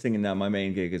focusing now. My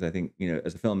main gig is, I think, you know,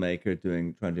 as a filmmaker,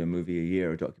 trying to do a movie a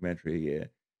year, a documentary a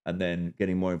year, and then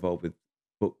getting more involved with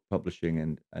book publishing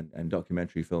and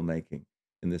documentary filmmaking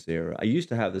in this era. I used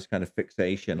to have this kind of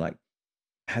fixation, like,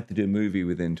 had to do a movie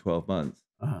within 12 months.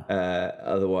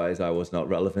 Otherwise, I was not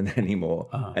relevant anymore.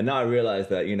 And now I realize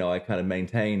that, you know, I kind of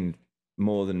maintained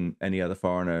more than any other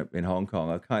foreigner in Hong Kong,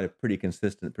 a kind of pretty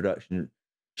consistent production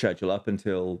schedule up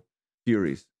until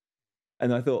Furies.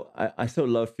 And I thought, I so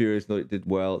loved Furies, thought it did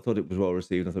well, thought it was well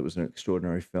received. I thought it was an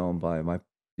extraordinary film by my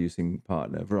producing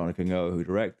partner, Veronica Ngo, who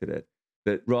directed it.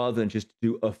 That rather than just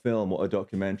do a film or a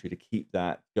documentary, to keep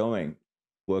that going,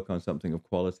 work on something of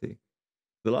quality.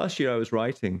 The last year I was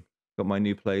writing, got my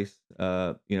new place,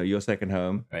 you know, Your Second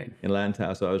Home in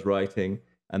Lantau. So I was writing,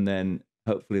 and then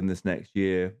hopefully in this next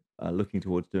year, looking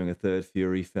towards doing a third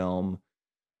Fury film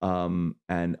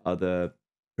and other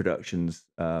productions,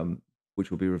 which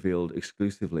will be revealed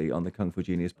exclusively on the Kung Fu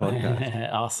Genius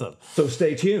podcast. Awesome. So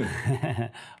stay tuned.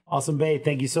 Awesome, Bey.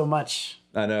 Thank you so much.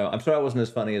 I know. I'm sorry I wasn't as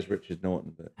funny as Richard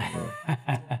Norton, but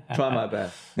try my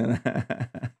best.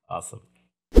 Awesome.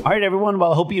 All right, everyone.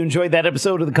 Well, I hope you enjoyed that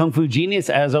episode of the Kung Fu Genius.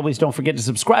 As always, don't forget to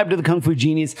subscribe to the Kung Fu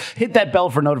Genius. Hit that bell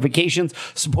for notifications.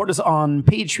 Support us on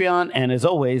Patreon. And as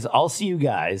always, I'll see you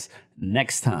guys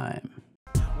next time.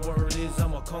 Word is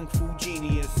I'm a Kung Fu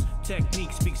genius.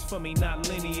 Technique speaks for me, not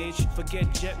lineage.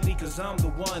 Forget Jet Li, cause I'm the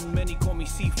one. Many call me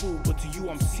Sifu, but to you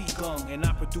I'm Si-Kung. And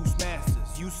I produce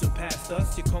masters. You surpassed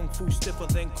us. Your Kung Fu stiffer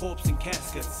than corpse and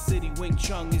caskets. City Wing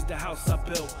Chun is the house I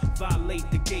built. Violate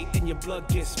the gate and your blood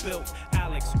gets spilt.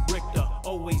 Alex Richter,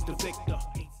 always the victor.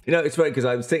 You know, it's funny because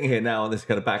I'm sitting here now on this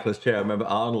kind of backless chair. I remember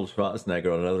Arnold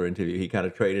Schwarzenegger on another interview. He kind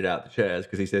of traded out the chairs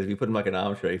because he says if you put him like an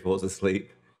armchair, he falls asleep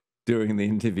during the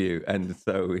interview. And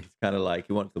so he's kind of like,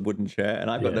 he wants the wooden chair.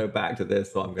 And I've got no back to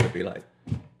this, so I'm going to be like,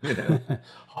 you know,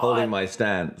 holding my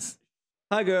stance.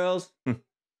 Hi, girls. Give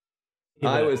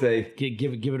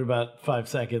it about 5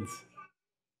 seconds.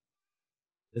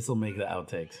 This will make the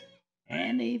outtakes.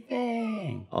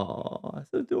 Anything. Oh,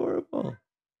 that's adorable.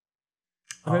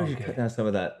 I maybe we should cut down some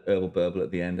of that herbal burble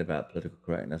at the end about political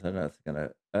correctness. I don't know if it's going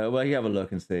to... well, you have a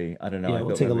look and see. I don't know. Yeah,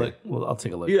 we'll take a look. Well, I'll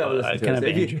take a look. You have a listen to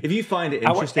it. If you find it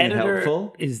interesting and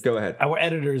helpful, go ahead. Our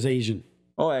editor is Asian.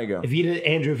 Oh, there you go.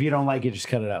 Andrew, if you don't like it, just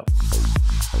cut it out.